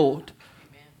of the Lord.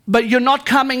 But you're not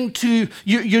coming to,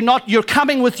 you're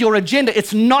coming with your agenda.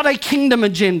 It's not a kingdom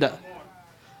agenda.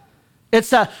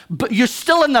 You're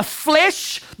still in the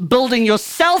flesh, building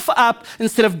yourself up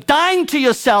instead of dying to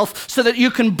yourself so that you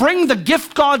can bring the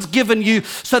gift God's given you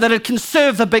so that it can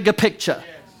serve the bigger picture.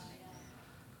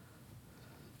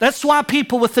 That's why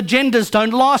people with agendas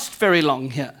don't last very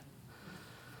long here.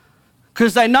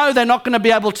 because they know they're not going to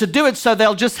be able to do it, so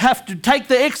they'll just have to take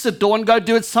the exit door and go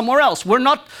do it somewhere else. We're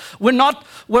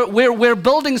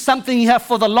building something here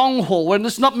for the long haul. And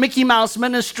it's not Mickey Mouse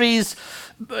Ministries,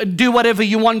 do whatever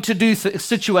you want to do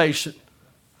situation.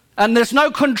 And there's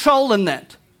no control in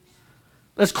that.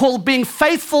 It's called being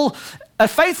faithful, a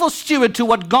faithful steward to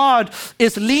what God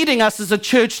is leading us as a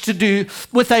church to do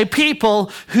with a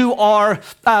people who are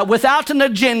without an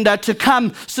agenda to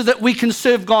come so that we can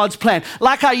serve God's plan.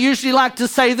 Like I usually like to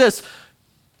say this,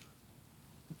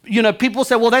 people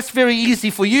say, well, that's very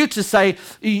easy for you to say.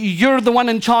 You're the one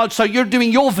in charge, so you're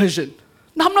doing your vision.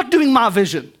 No, I'm not doing my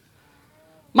vision.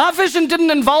 My vision didn't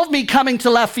involve me coming to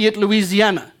Lafayette,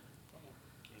 Louisiana.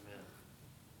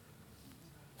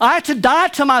 I had to die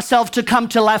to myself to come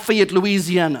to Lafayette,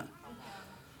 Louisiana.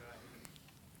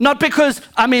 Not because,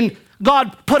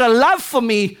 God put a love for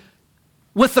me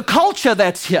with the culture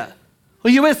that's here.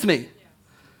 Are you with me?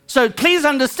 So please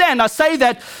understand, I say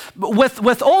that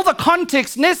with all the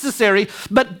context necessary,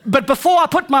 but before I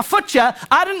put my foot here,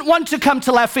 I didn't want to come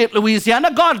to Lafayette,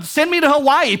 Louisiana. God, send me to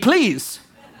Hawaii, please.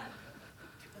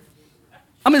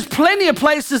 There's plenty of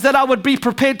places that I would be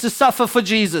prepared to suffer for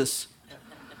Jesus.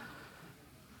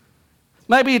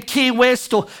 Maybe at Key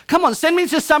West, or come on, send me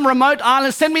to some remote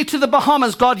island. Send me to the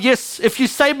Bahamas. God, yes, if you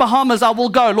say Bahamas, I will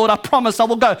go. Lord, I promise I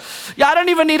will go. Yeah, I don't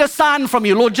even need a sign from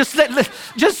you, Lord. Just let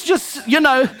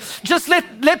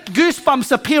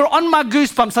goosebumps appear on my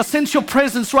goosebumps. I sense your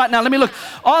presence right now. Let me look.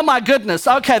 Oh my goodness.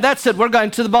 Okay, that's it. We're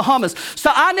going to the Bahamas.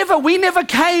 So we never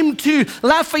came to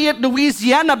Lafayette,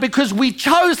 Louisiana because we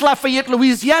chose Lafayette,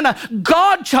 Louisiana.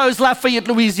 God chose Lafayette,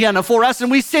 Louisiana for us, and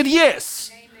we said yes.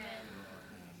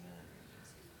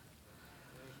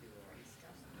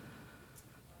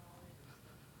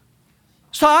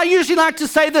 So I usually like to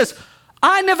say this.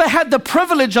 I never had the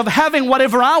privilege of having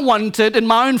whatever I wanted in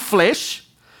my own flesh,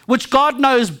 which God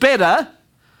knows better.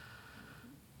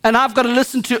 And I've got to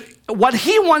listen to what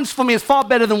He wants for me is far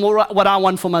better than what I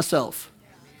want for myself.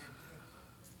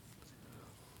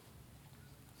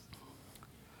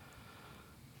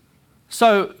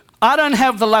 So I don't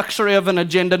have the luxury of an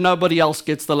agenda. Nobody else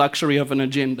gets the luxury of an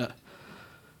agenda.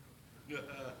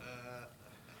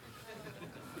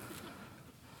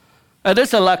 It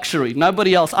is a luxury.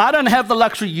 Nobody else. I don't have the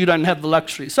luxury. You don't have the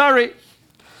luxury. Sorry.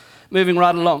 Moving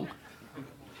right along.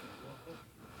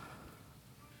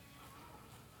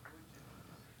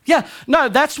 Yeah, no,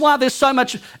 that's why there's so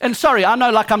much, and sorry, I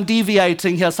know like I'm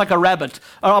deviating here, it's like a rabbit.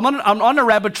 I'm on a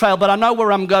rabbit trail, but I know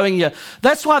where I'm going here.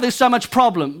 That's why there's so much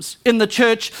problems in the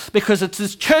church, because it's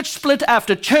this church split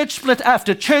after church split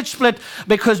after church split,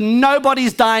 because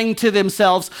nobody's dying to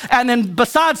themselves. And then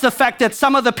besides the fact that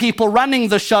some of the people running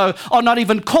the show are not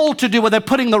even called to do it, they're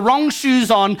putting the wrong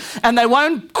shoes on, and they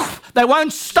won't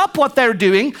stop what they're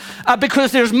doing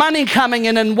because there's money coming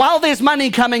in, and while there's money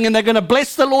coming in, they're going to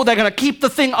bless the Lord, they're going to keep the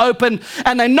thing open,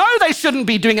 and they know they shouldn't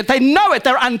be doing it. They know it.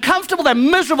 They're uncomfortable. They're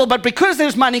miserable. But because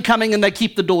there's money coming in, they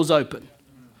keep the doors open.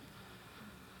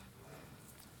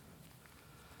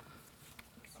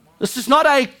 This is not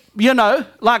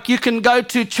like you can go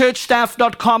to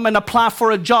churchstaff.com and apply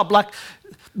for a job. Like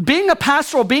being a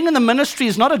pastor or being in the ministry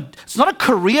is not a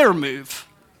career move.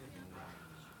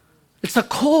 It's a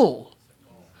call.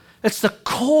 It's the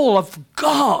call of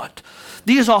God.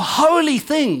 These are holy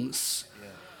things.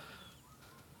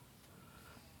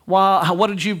 Well, what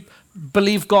did you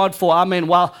believe God for? I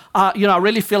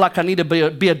really feel like I need to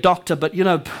be a doctor, but,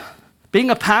 being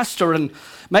a pastor and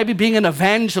maybe being an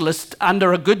evangelist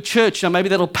under a good church, maybe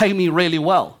that'll pay me really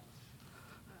well.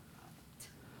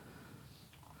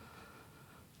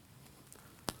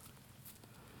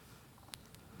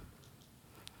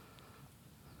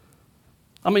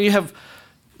 You have,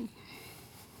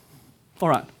 all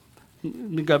right, let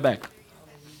me go back.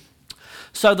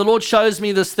 So the Lord shows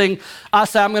me this thing. I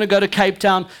say, I'm going to go to Cape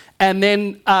Town. And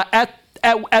then at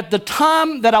the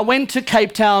time that I went to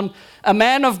Cape Town, a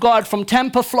man of God from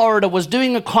Tampa, Florida, was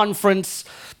doing a conference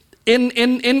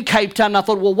in Cape Town. I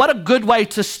thought, well, what a good way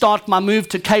to start my move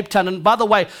to Cape Town. And by the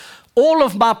way, all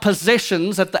of my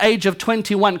possessions at the age of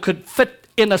 21 could fit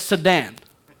in a sedan.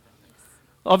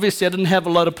 Obviously, I didn't have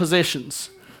a lot of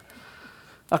possessions.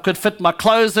 I could fit my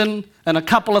clothes in and a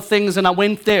couple of things, and I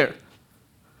went there.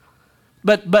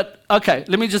 But okay,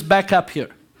 let me just back up here.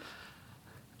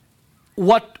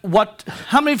 One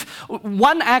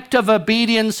act of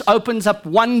obedience opens up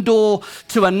one door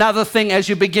to another thing as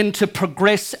you begin to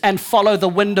progress and follow the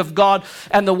wind of God.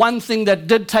 And the one thing that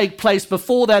did take place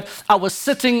before that, I was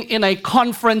sitting in a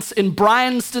conference in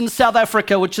Bryanston, South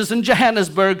Africa, which is in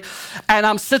Johannesburg, and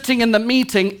I'm sitting in the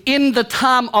meeting in the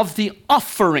time of the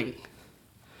offering.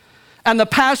 and the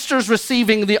pastor's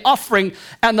receiving the offering,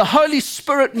 and the Holy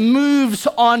Spirit moves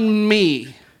on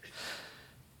me.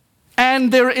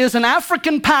 And there is an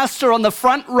African pastor on the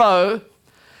front row,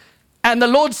 and the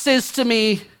Lord says to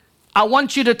me, I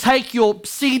want you to take your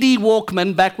CD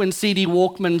Walkman, back when CD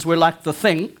Walkmans were like the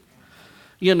thing.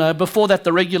 You know, before that,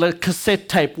 the regular cassette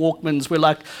tape Walkmans were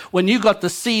like, when you got the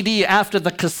CD after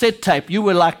the cassette tape, you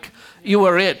were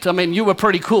it. I mean, you were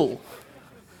pretty cool.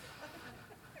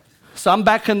 So I'm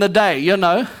back in the day, you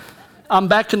know. I'm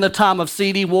back in the time of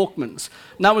CD Walkmans.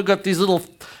 Now we've got these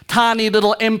tiny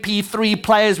little MP3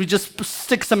 players. We just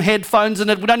stick some headphones in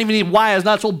it. We don't even need wires.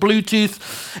 Now it's all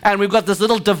Bluetooth. And we've got this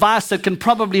little device that can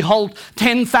probably hold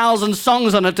 10,000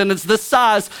 songs on it. And it's this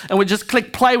size. And we just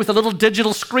click play with a little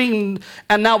digital screen.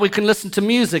 And now we can listen to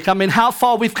music. I mean, how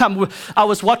far we've come. I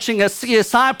was watching a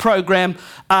CSI program.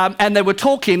 And they were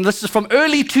talking. This is from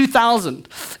early 2000.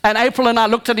 And April and I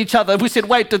looked at each other. We said,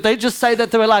 wait, did they just say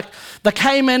that they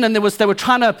came in and they were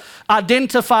trying to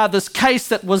identify this case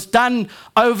that was done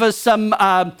over some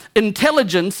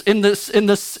intelligence in this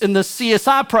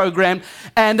CSI program,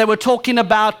 and they were talking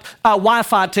about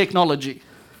Wi-Fi technology.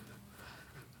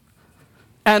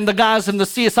 And the guys in the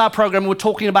CSI program were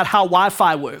talking about how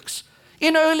Wi-Fi works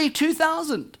in early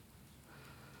 2000.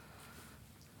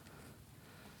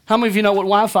 How many of you know what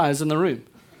Wi-Fi is in the room?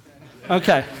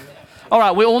 Okay. All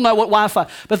right, we all know what Wi-Fi.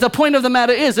 But the point of the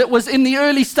matter is, it was in the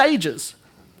early stages.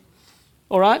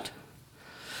 All right?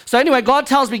 So anyway, God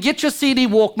tells me, get your CD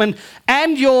Walkman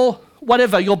and your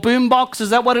boom box.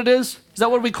 Is that what it is? Is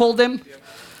that what we call them? Yep.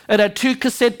 It had 2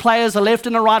 cassette players, a left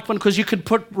and a right one, because you could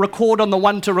put record on the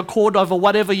one to record over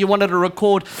whatever you wanted to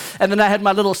record. And then I had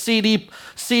my little CD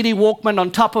Walkman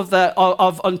on top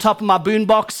of my boom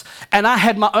box, and I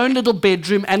had my own little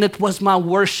bedroom, and it was my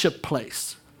worship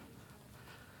place.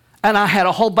 And I had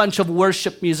a whole bunch of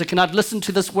worship music, and I'd listen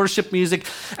to this worship music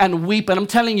and weep. And I'm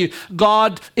telling you,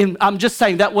 I'm just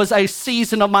saying that was a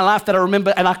season of my life that I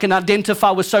remember and I can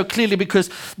identify with so clearly, because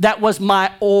that was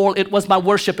my all. It was my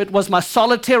worship. It was my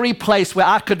solitary place where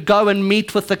I could go and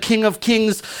meet with the King of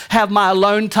Kings, have my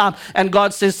alone time. And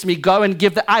God says to me, go and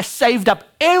give that. I saved up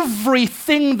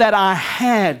everything that I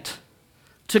had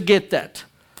to get that.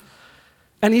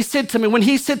 And he said to me, when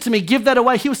he said to me, give that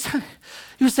away, he was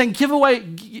saying, give away.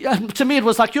 To me, it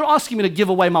was like, you're asking me to give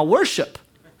away my worship.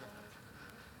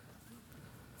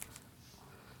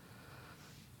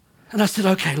 And I said,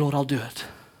 okay, Lord, I'll do it.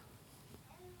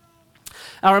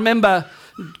 I remember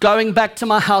going back to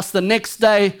my house the next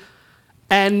day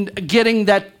and getting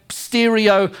that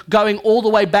stereo going all the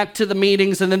way back to the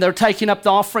meetings, and then they're taking up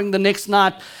the offering the next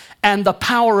night, and the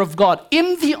power of God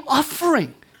in the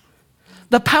offering.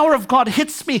 The power of God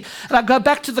hits me, and I go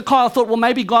back to the car. I thought, well,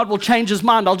 maybe God will change his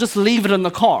mind. I'll just leave it in the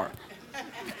car.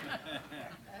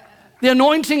 The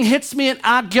anointing hits me, and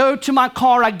I go to my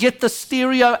car. I get the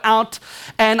stereo out,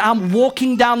 and I'm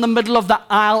walking down the middle of the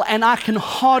aisle, and I can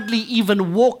hardly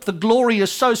even walk. The glory is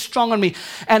so strong on me,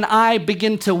 and I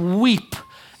begin to weep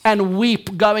and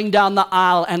weep going down the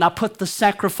aisle, and I put the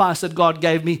sacrifice that God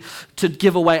gave me to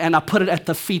give away, and I put it at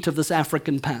the feet of this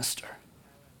African pastor.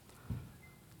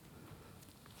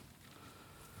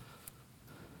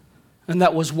 And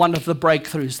that was one of the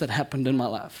breakthroughs that happened in my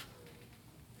life.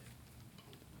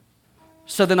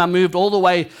 So then I moved all the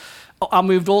way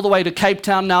to Cape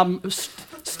Town. Now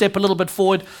step a little bit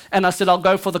forward, and I said, I'll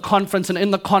go for the conference. And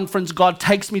in the conference, God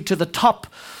takes me to the top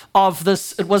of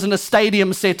this. It wasn't a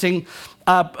stadium setting,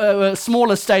 a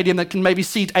smaller stadium that can maybe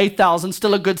seat 8,000,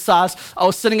 still a good size. I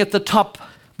was sitting at the top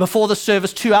before the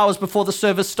service, 2 hours before the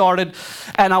service started,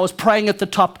 and I was praying at the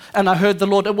top, and I heard the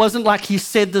Lord. It wasn't like he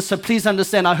said this, so please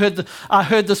understand. I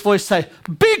heard this voice say,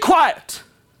 be quiet.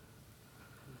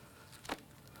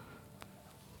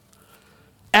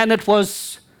 And it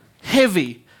was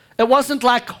heavy. It wasn't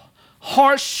like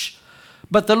harsh,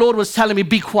 but the Lord was telling me,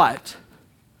 be quiet.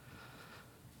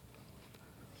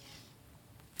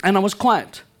 And I was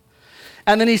quiet.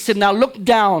 And then he said, now look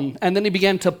down. And then he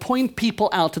began to point people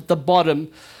out at the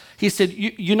bottom. He said,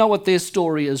 you know what their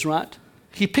story is, right?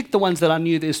 He picked the ones that I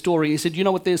knew their story. He said, you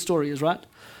know what their story is, right?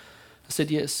 I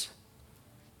said, yes.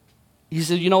 He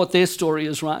said, you know what their story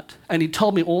is, right? And he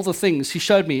told me all the things. He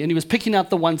showed me. And he was picking out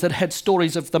the ones that had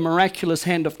stories of the miraculous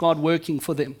hand of God working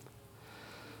for them.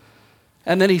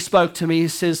 And then he spoke to me. He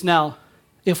says, now,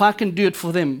 if I can do it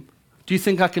for them, do you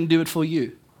think I can do it for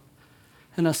you?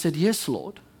 And I said, yes,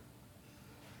 Lord.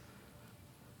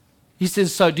 He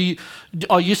says, so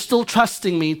are you still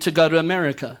trusting me to go to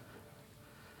America?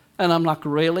 And I'm like,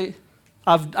 really?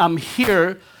 I'm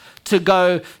here to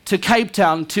go to Cape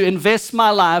Town to invest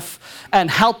my life and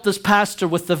help this pastor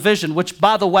with the vision, which,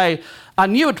 by the way, I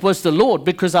knew it was the Lord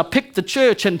because I picked the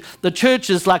church, and the church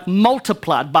is like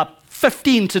multiplied by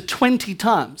 15 to 20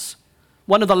 times.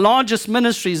 One of the largest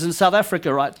ministries in South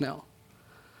Africa right now.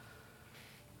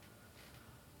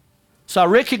 So I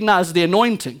recognize the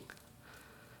anointing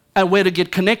and where to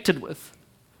get connected with.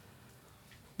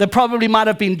 They probably might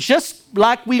have been just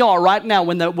like we are right now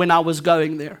when I was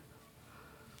going there.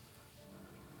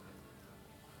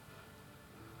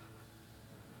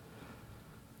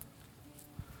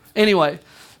 Anyway,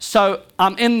 so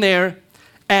I'm in there,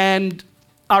 and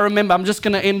I remember, I'm just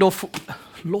going to end off,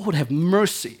 Lord have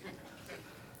mercy.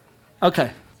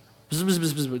 Okay,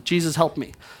 Jesus help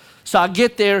me. So I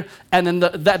get there, and then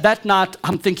that night,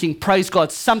 I'm thinking, praise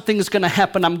God, something's going to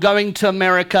happen. I'm going to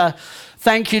America.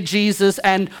 Thank you, Jesus.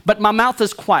 But my mouth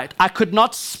is quiet. I could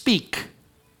not speak.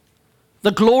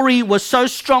 The glory was so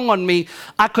strong on me,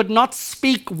 I could not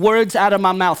speak words out of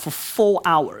my mouth for 4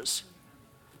 hours.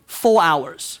 4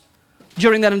 hours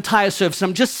during that entire service.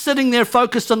 I'm just sitting there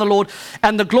focused on the Lord,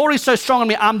 and the glory is so strong on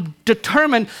me. I'm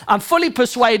determined, I'm fully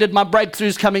persuaded my breakthrough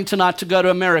is coming tonight to go to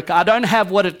America. I don't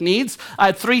have what it needs. I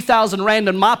had 3,000 Rand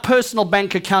in my personal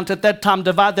bank account at that time.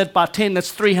 Divide that by 10,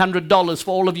 that's $300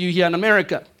 for all of you here in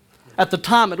America. At the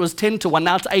time, it was 10 to 1.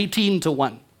 Now it's 18 to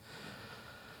 1.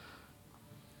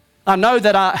 I know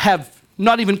that I have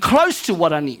not even close to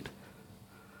what I need.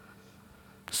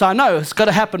 So I know it's got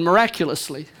to happen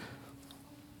miraculously.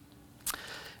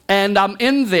 And I'm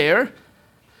in there.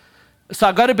 So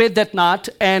I go to bed that night,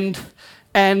 and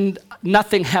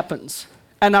nothing happens.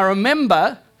 And I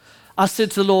remember I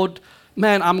said to the Lord,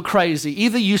 man, I'm crazy.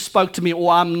 Either you spoke to me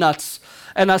or I'm nuts.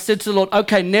 And I said to the Lord,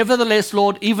 okay, nevertheless,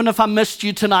 Lord, even if I missed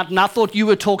you tonight and I thought you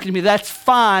were talking to me, that's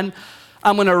fine.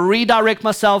 I'm going to redirect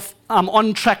myself. I'm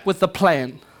on track with the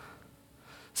plan.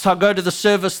 So I go to the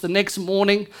service the next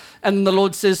morning, and the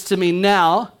Lord says to me,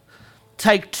 now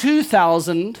take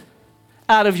 2,000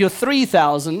 out of your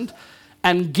 3,000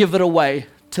 and give it away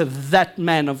to that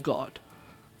man of God.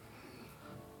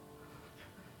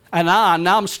 And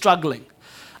now I'm struggling.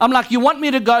 I'm like, you want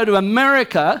me to go to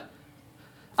America?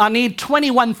 I need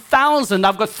 21,000.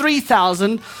 I've got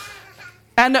 3,000.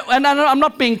 And I'm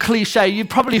not being cliche. You've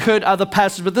probably heard other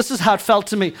pastors, but this is how it felt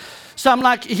to me. So I'm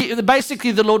like,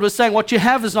 basically the Lord was saying, what you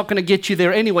have is not going to get you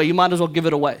there anyway. You might as well give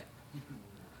it away.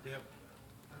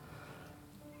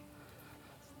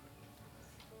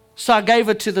 So I gave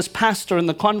it to this pastor in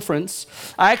the conference.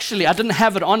 I didn't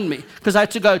have it on me because I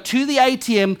had to go to the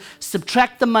ATM,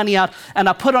 subtract the money out, and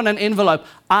I put on an envelope,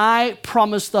 I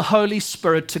promise the Holy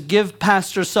Spirit to give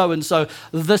Pastor so-and-so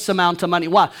this amount of money.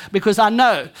 Why? Because I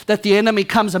know that the enemy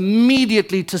comes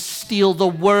immediately to steal the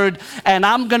word, and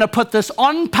I'm going to put this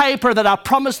on paper that I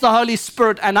promise the Holy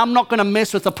Spirit, and I'm not going to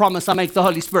mess with the promise I make the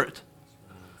Holy Spirit.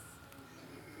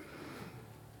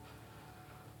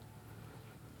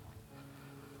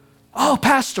 Oh,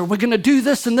 Pastor, we're going to do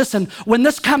this, and when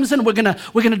this comes in, we're going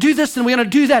to do this, and we're going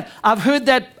to do that. I've heard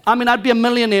that. I mean, I'd be a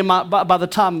millionaire by the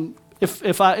time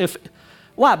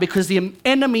why? Because the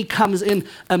enemy comes in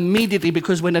immediately,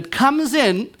 because when it comes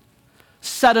in,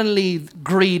 suddenly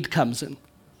greed comes in.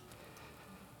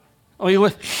 Or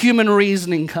human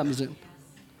reasoning comes in.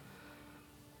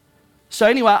 So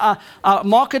anyway, I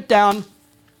mark it down.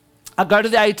 I go to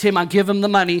the ATM, I give him the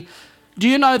money. Do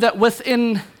you know that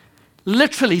within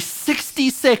literally 60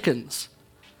 seconds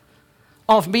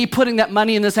of me putting that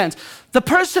money in his hands, the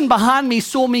person behind me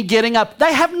saw me getting up.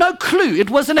 They have no clue.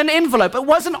 It wasn't an envelope. It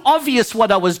wasn't obvious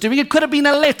what I was doing. It could have been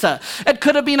a letter. It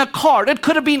could have been a card. It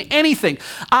could have been anything.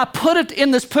 I put it in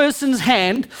this person's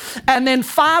hand, and then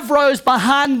 5 rows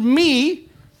behind me,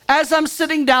 as I'm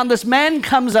sitting down, this man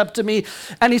comes up to me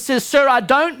and he says, sir, I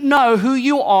don't know who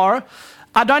you are.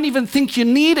 I don't even think you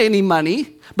need any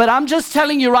money. But I'm just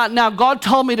telling you right now, God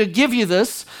told me to give you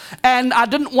this, and I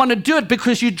didn't want to do it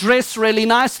because you dress really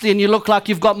nicely and you look like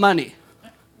you've got money.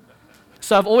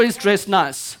 So I've always dressed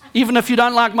nice. Even if you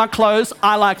don't like my clothes,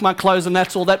 I like my clothes, and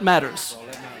that's all that matters.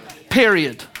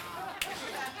 Period.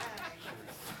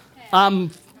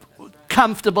 I'm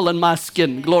comfortable in my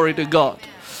skin. Glory to God.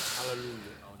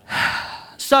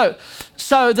 So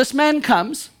this man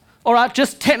comes, all right,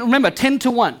 just 10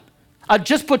 to 1. I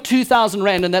just put 2,000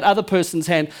 Rand in that other person's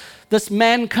hand. This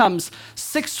man comes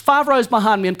 5 rows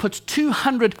behind me and puts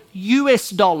 $200 US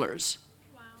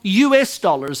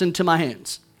dollars into my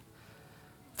hands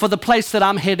for the place that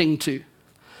I'm heading to.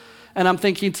 And I'm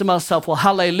thinking to myself, well,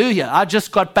 hallelujah. I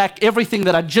just got back everything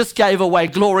that I just gave away.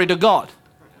 Glory to God.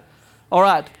 All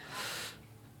right.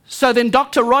 So then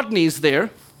Dr. Rodney's there,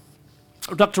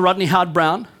 Dr. Rodney Howard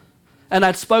Brown, and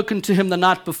I'd spoken to him the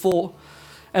night before.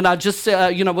 And I just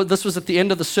said, this was at the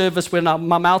end of the service when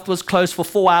my mouth was closed for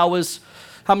 4 hours.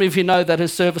 How many of you know that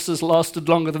his services lasted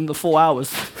longer than the 4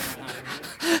 hours?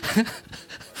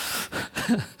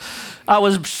 I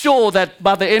was sure that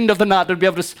by the end of the night, I'd be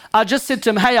able to. I just said to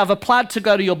him, hey, I've applied to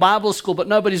go to your Bible school, but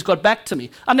nobody's got back to me.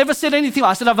 I never said anything.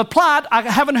 I said, I've applied. I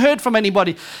haven't heard from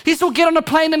anybody. He said, well, get on a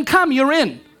plane and come. You're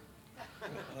in.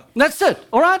 And that's it.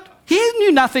 All right? He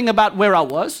knew nothing about where I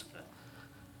was.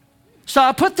 So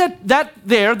I put that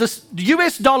there. This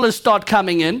US dollars start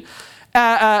coming in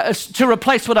to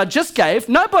replace what I just gave.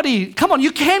 Nobody, come on,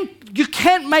 you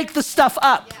can't make this stuff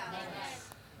up.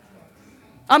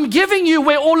 I'm giving you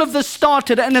where all of this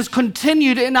started and has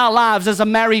continued in our lives as a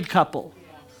married couple.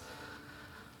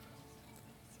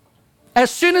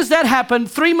 As soon as that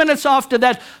happened, 3 minutes after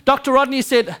that, Dr. Rodney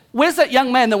said, where's that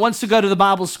young man that wants to go to the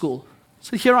Bible school?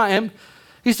 So here I am.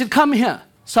 He said, come here.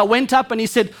 So I went up and he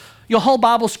said, your whole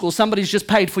Bible school, somebody's just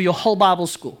paid for your whole Bible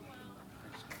school.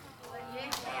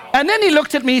 And then he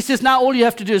looked at me, he says, now all you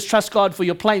have to do is trust God for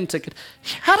your plane ticket.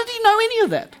 How did he know any of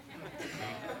that?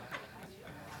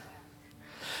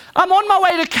 I'm on my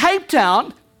way to Cape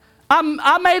Town.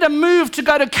 I made a move to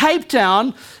go to Cape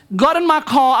Town, got in my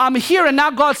car, I'm here, and now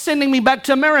God's sending me back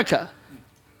to America.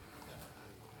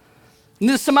 And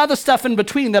there's some other stuff in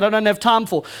between that I don't have time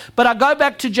for. But I go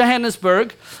back to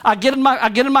Johannesburg. I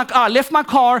left my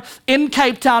car in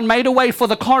Cape Town, made a way for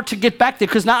the car to get back there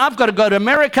because now I've got to go to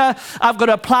America. I've got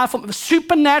to apply for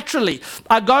supernaturally.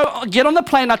 I go get on the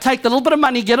plane. I take the little bit of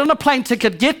money, get on a plane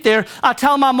ticket, get there. I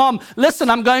tell my mom, listen,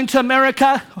 I'm going to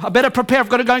America. I better prepare. I've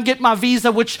got to go and get my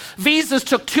visa, which visas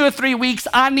took 2 or 3 weeks.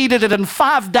 I needed it in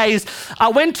 5 days. I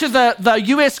went to the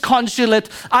US consulate.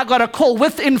 I got a call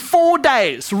within 4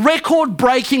 days,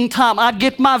 record-breaking time. I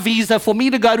get my visa for me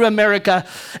to go to America.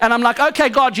 And I'm like, okay,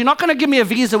 God, you're not going to give me a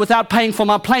visa without paying for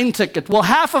my plane ticket. Well,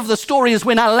 half of the story is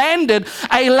when I landed,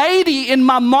 a lady in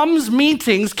my mom's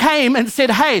meetings came and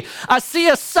said, hey, I see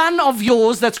a son of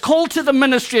yours that's called to the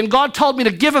ministry and God told me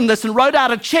to give him this, and wrote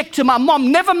out a check to my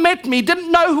mom. Never met me,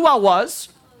 didn't know who I was.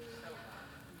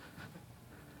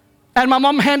 And my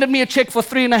mom handed me a check for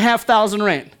 3,500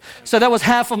 rand. So that was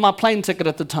half of my plane ticket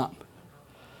at the time.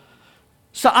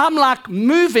 So I'm like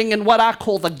moving in what I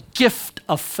call the gift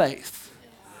of faith.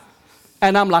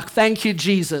 And I'm like, thank you,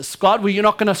 Jesus. God, well, you're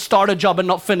not going to start a job and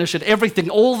not finish it. Everything,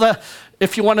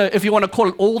 if you want to call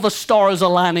it, all the stars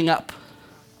are lining up.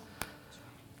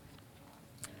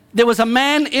 There was a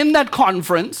man in that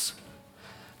conference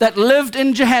that lived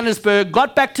in Johannesburg,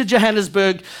 got back to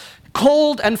Johannesburg,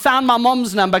 called and found my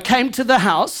mom's number, came to the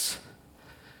house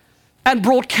and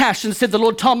brought cash and said, the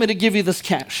Lord told me to give you this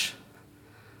cash.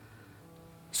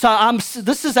 So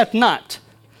this is at night.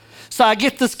 So I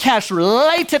get this cash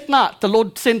late at night. The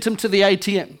Lord sent him to the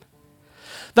ATM.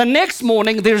 The next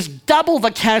morning, there's double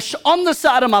the cash on the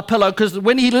side of my pillow because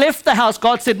when he left the house,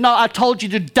 God said, no, I told you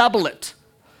to double it.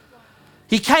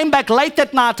 He came back late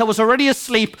that night. I was already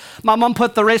asleep. My mom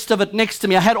put the rest of it next to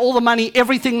me. I had all the money.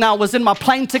 Everything now was in. My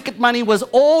plane ticket money was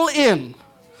all in.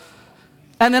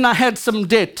 And then I had some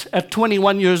debt at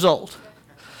 21 years old.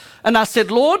 And I said,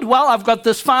 Lord, well, I've got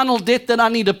this final debt that I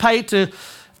need to pay to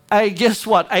guess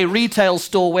what? A retail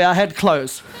store where I had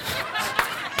clothes.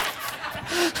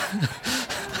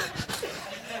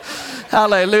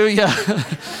 Hallelujah.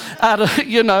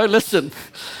 Listen,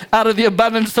 out of the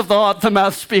abundance of the heart, the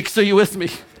mouth speaks. Are you with me?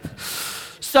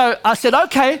 So I said,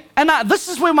 okay. And this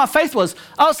is where my faith was.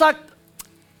 I was like,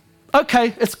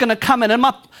 okay, it's going to come in. And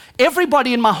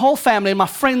everybody in my whole family and my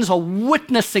friends are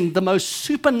witnessing the most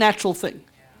supernatural thing.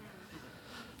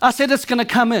 I said, it's going to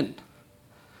come in.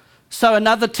 So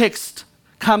another text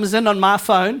comes in on my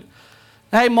phone.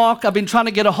 Hey, Mark, I've been trying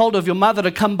to get a hold of your mother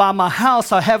to come by my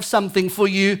house. I have something for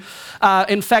you.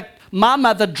 In fact, my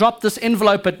mother dropped this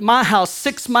envelope at my house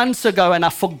 6 months ago, and I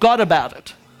forgot about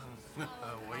it.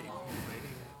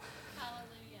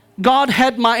 God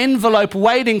had my envelope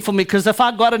waiting for me, because if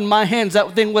I got it in my hands,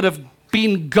 that thing would have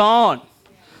been gone.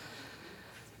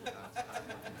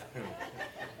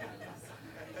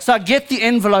 So I get the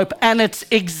envelope, and it's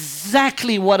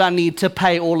exactly what I need to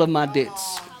pay all of my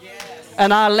debts.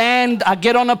 And I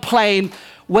get on a plane.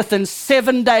 Within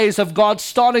 7 days of God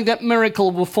starting that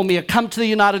miracle for me, I come to the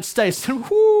United States.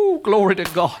 Woo, glory to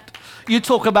God. You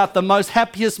talk about the most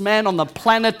happiest man on the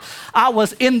planet. I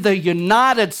was in the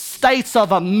United States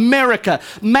of America.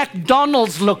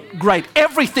 McDonald's looked great.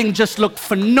 Everything just looked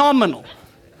phenomenal.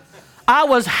 I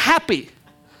was happy.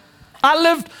 I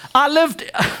lived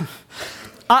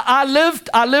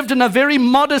in a very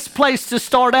modest place to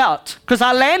start out because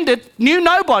I landed, knew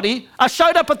nobody. I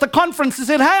showed up at the conference and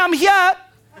said, hey, I'm here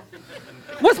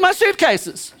with my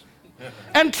suitcases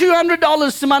and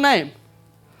 $200 to my name.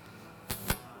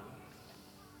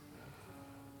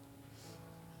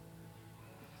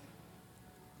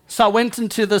 So I went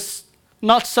into this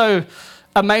not so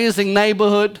amazing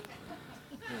neighborhood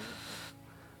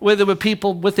where there were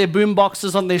people with their boom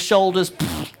boxes on their shoulders.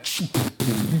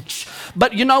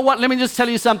 But you know what? Let me just tell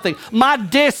you something. My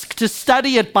desk to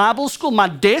study at Bible school,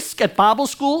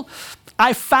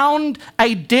 I found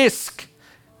a desk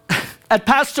at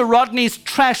Pastor Rodney's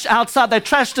trash outside. They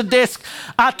trashed a desk.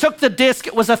 I took the desk.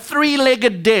 It was a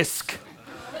 3-legged desk.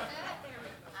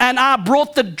 And I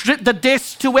brought the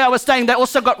desk to where I was staying. They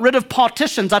also got rid of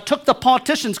partitions. I took the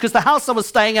partitions because the house I was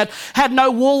staying at had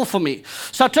no wall for me.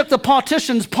 So I took the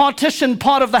partitioned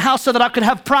part of the house so that I could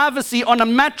have privacy on a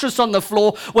mattress on the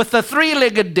floor with the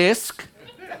 3-legged desk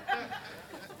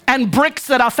and bricks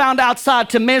that I found outside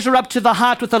to measure up to the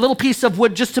height with a little piece of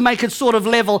wood just to make it sort of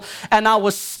level. And I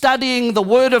was studying the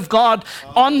Word of God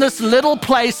on this little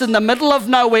place in the middle of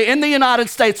nowhere in the United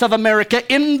States of America,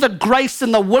 in the grace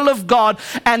and the will of God,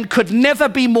 and could never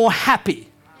be more happy.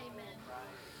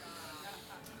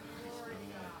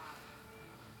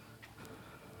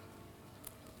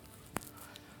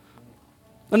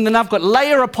 And then I've got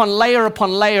layer upon layer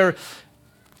upon layer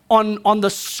on the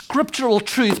scriptural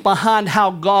truth behind how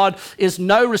God is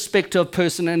no respecter of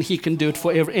person and he can do it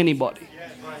for anybody.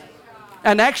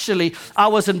 And actually, I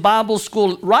was in Bible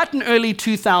school right in early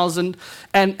 2000,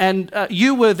 and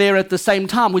you were there at the same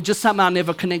time. We just somehow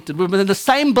never connected. We were in the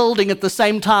same building at the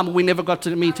same time, and we never got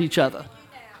to meet each other.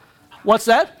 What's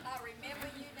that? I remember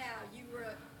you now. You were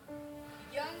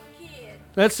a young kid.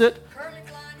 That's it. Curly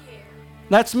blonde hair.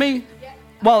 That's me. Yeah.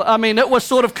 Well, I mean, it was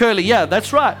sort of curly. Yeah,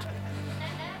 that's right.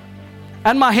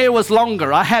 And my hair was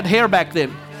longer. I had hair back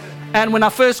then. And when I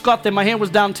first got there, my hair was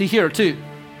down to here too.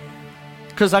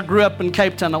 Because I grew up in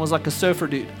Cape Town. I was like a surfer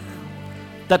dude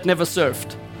that never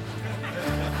surfed.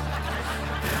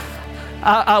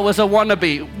 I was a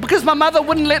wannabe because my mother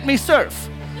wouldn't let me surf.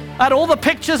 I had all the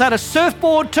pictures. I had a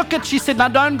surfboard, took it. She said, now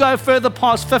don't go further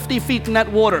past 50 feet in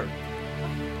that water.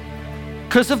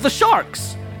 Because of the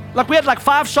sharks. Like we had like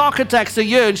 5 shark attacks a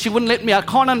year and she wouldn't let me. I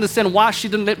can't understand why she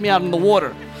didn't let me out in the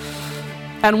water.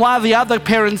 And why the other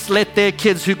parents let their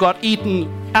kids who got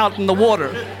eaten out in the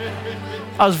water.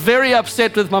 I was very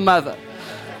upset with my mother.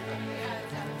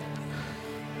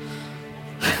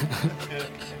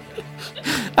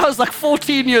 I was like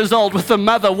 14 years old with a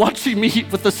mother watching me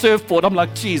with the surfboard. I'm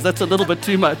like, geez, that's a little bit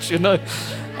too much, you know.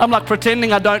 I'm like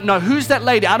pretending I don't know. Who's that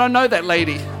lady? I don't know that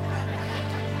lady.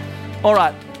 All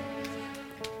right.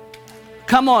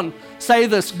 Come on, say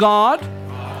this. God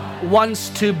wants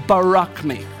to barak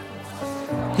me.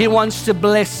 He wants to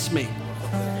bless me.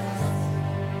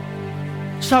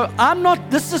 So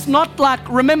this is not like,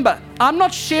 remember, I'm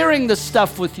not sharing this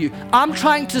stuff with you. I'm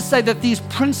trying to say that these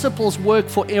principles work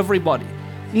for everybody.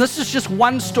 And this is just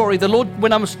one story. The Lord,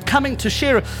 when I was coming to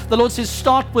share it, the Lord says,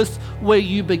 start with where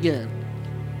you began.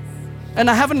 And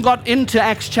I haven't got into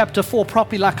Acts chapter 4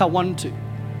 properly like I want to.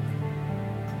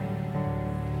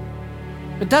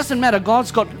 It doesn't matter.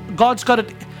 God's got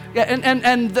it. Yeah,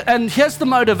 and here's the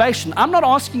motivation. I'm not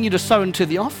asking you to sow into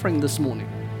the offering this morning.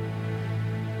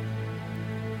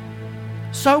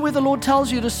 Sow where the Lord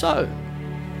tells you to sow.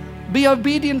 Be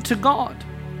obedient to God.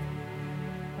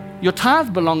 Your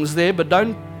tithe belongs there, but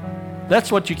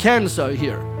that's what you can sow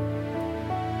here.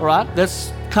 All right?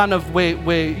 That's kind of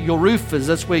where your roof is.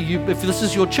 That's where if this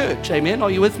is your church. Amen? Are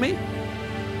you with me?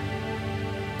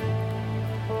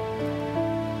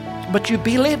 But you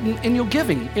be led in your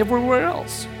giving everywhere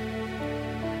else.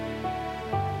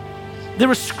 There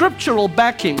is scriptural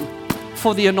backing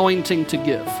for the anointing to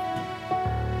give.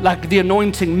 Like the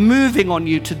anointing moving on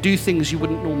you to do things you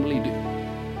wouldn't normally do.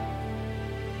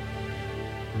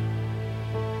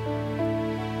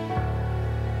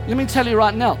 Let me tell you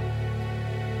right now,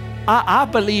 I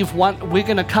believe we're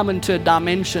going to come into a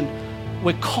dimension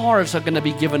where cars are going to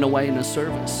be given away in a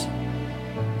service.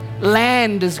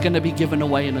 Land is going to be given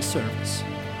away in a service.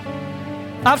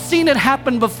 I've seen it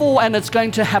happen before and it's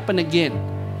going to happen again.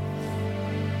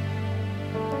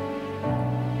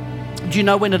 Do you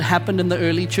know when it happened in the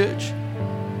early church?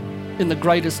 In the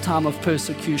greatest time of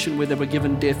persecution where they were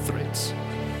given death threats.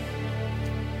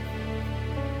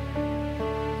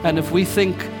 And if we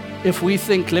think,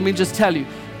 let me just tell you,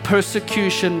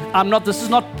 persecution,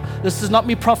 this is not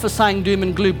me prophesying doom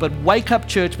and gloom, but wake up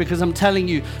church, because I'm telling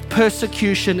you,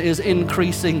 persecution is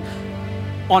increasing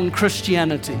on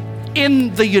Christianity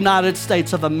in the United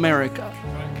States of America.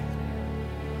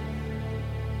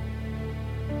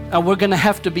 And we're going to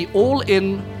have to be all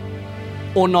in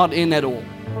or not in at all.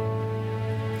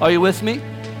 Are you with me?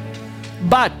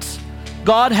 But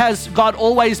God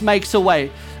always makes a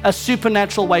way, a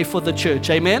supernatural way for the church.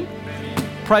 Amen?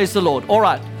 Praise the Lord. All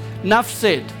right. Enough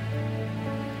said.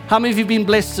 How many of you have been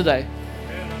blessed today?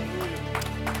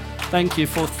 Thank you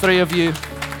for 3 of you.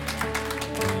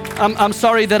 I'm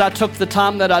sorry that I took the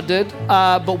time that I did,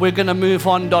 but we're going to move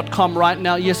on.com right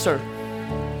now. Yes, sir.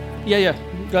 Yeah.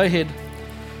 Go ahead.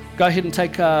 Go ahead and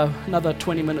take another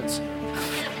 20 minutes.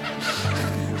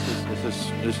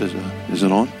 Is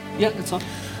it on? Yeah, it's on.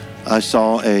 I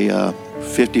saw a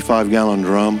 55-gallon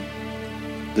drum.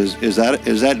 Is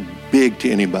that big to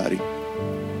anybody?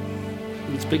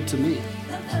 It's big to me.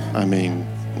 I mean,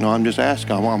 no, I'm just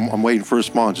asking. I'm waiting for a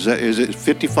response. Is it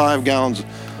 55 gallons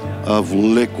of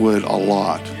liquid a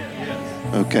lot?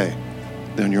 Okay,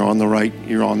 then you're on the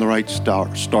right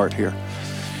start here.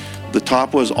 The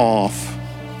top was off,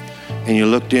 and you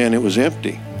looked in, it was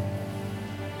empty.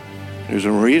 There's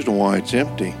a reason why it's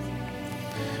empty.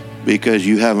 Because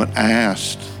you haven't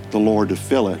asked the Lord to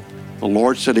fill it. The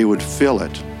Lord said he would fill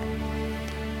it.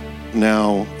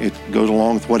 Now, it goes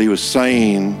along with what he was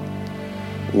saying.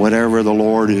 Whatever the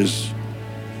Lord is,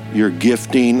 your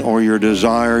gifting or your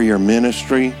desire, your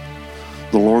ministry,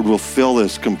 the Lord will fill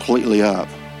this completely up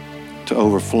to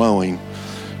overflowing.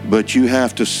 But you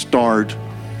have to start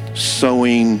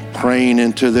sowing, praying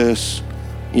into this,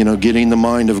 getting the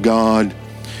mind of God,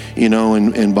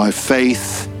 and by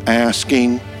faith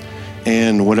asking,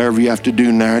 and whatever you have to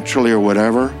do naturally or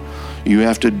whatever, you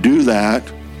have to do that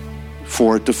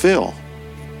for it to fill.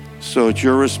 So it's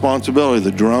your responsibility.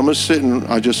 The drum is sitting,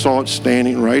 I just saw it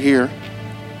standing right here.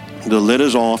 The lid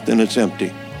is off and it's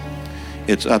empty.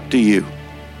 It's up to you.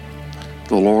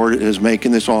 The Lord is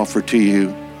making this offer to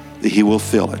you that he will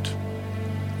fill it.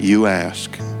 You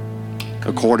ask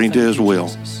according to his will.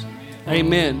 Jesus.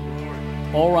 Amen.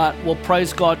 All right. Well,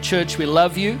 praise God, church. We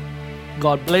love you.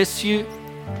 God bless you.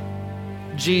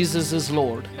 Jesus is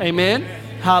Lord. Amen.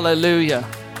 Hallelujah.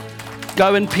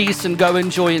 Go in peace and go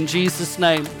enjoy in Jesus'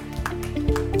 name.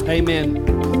 Amen.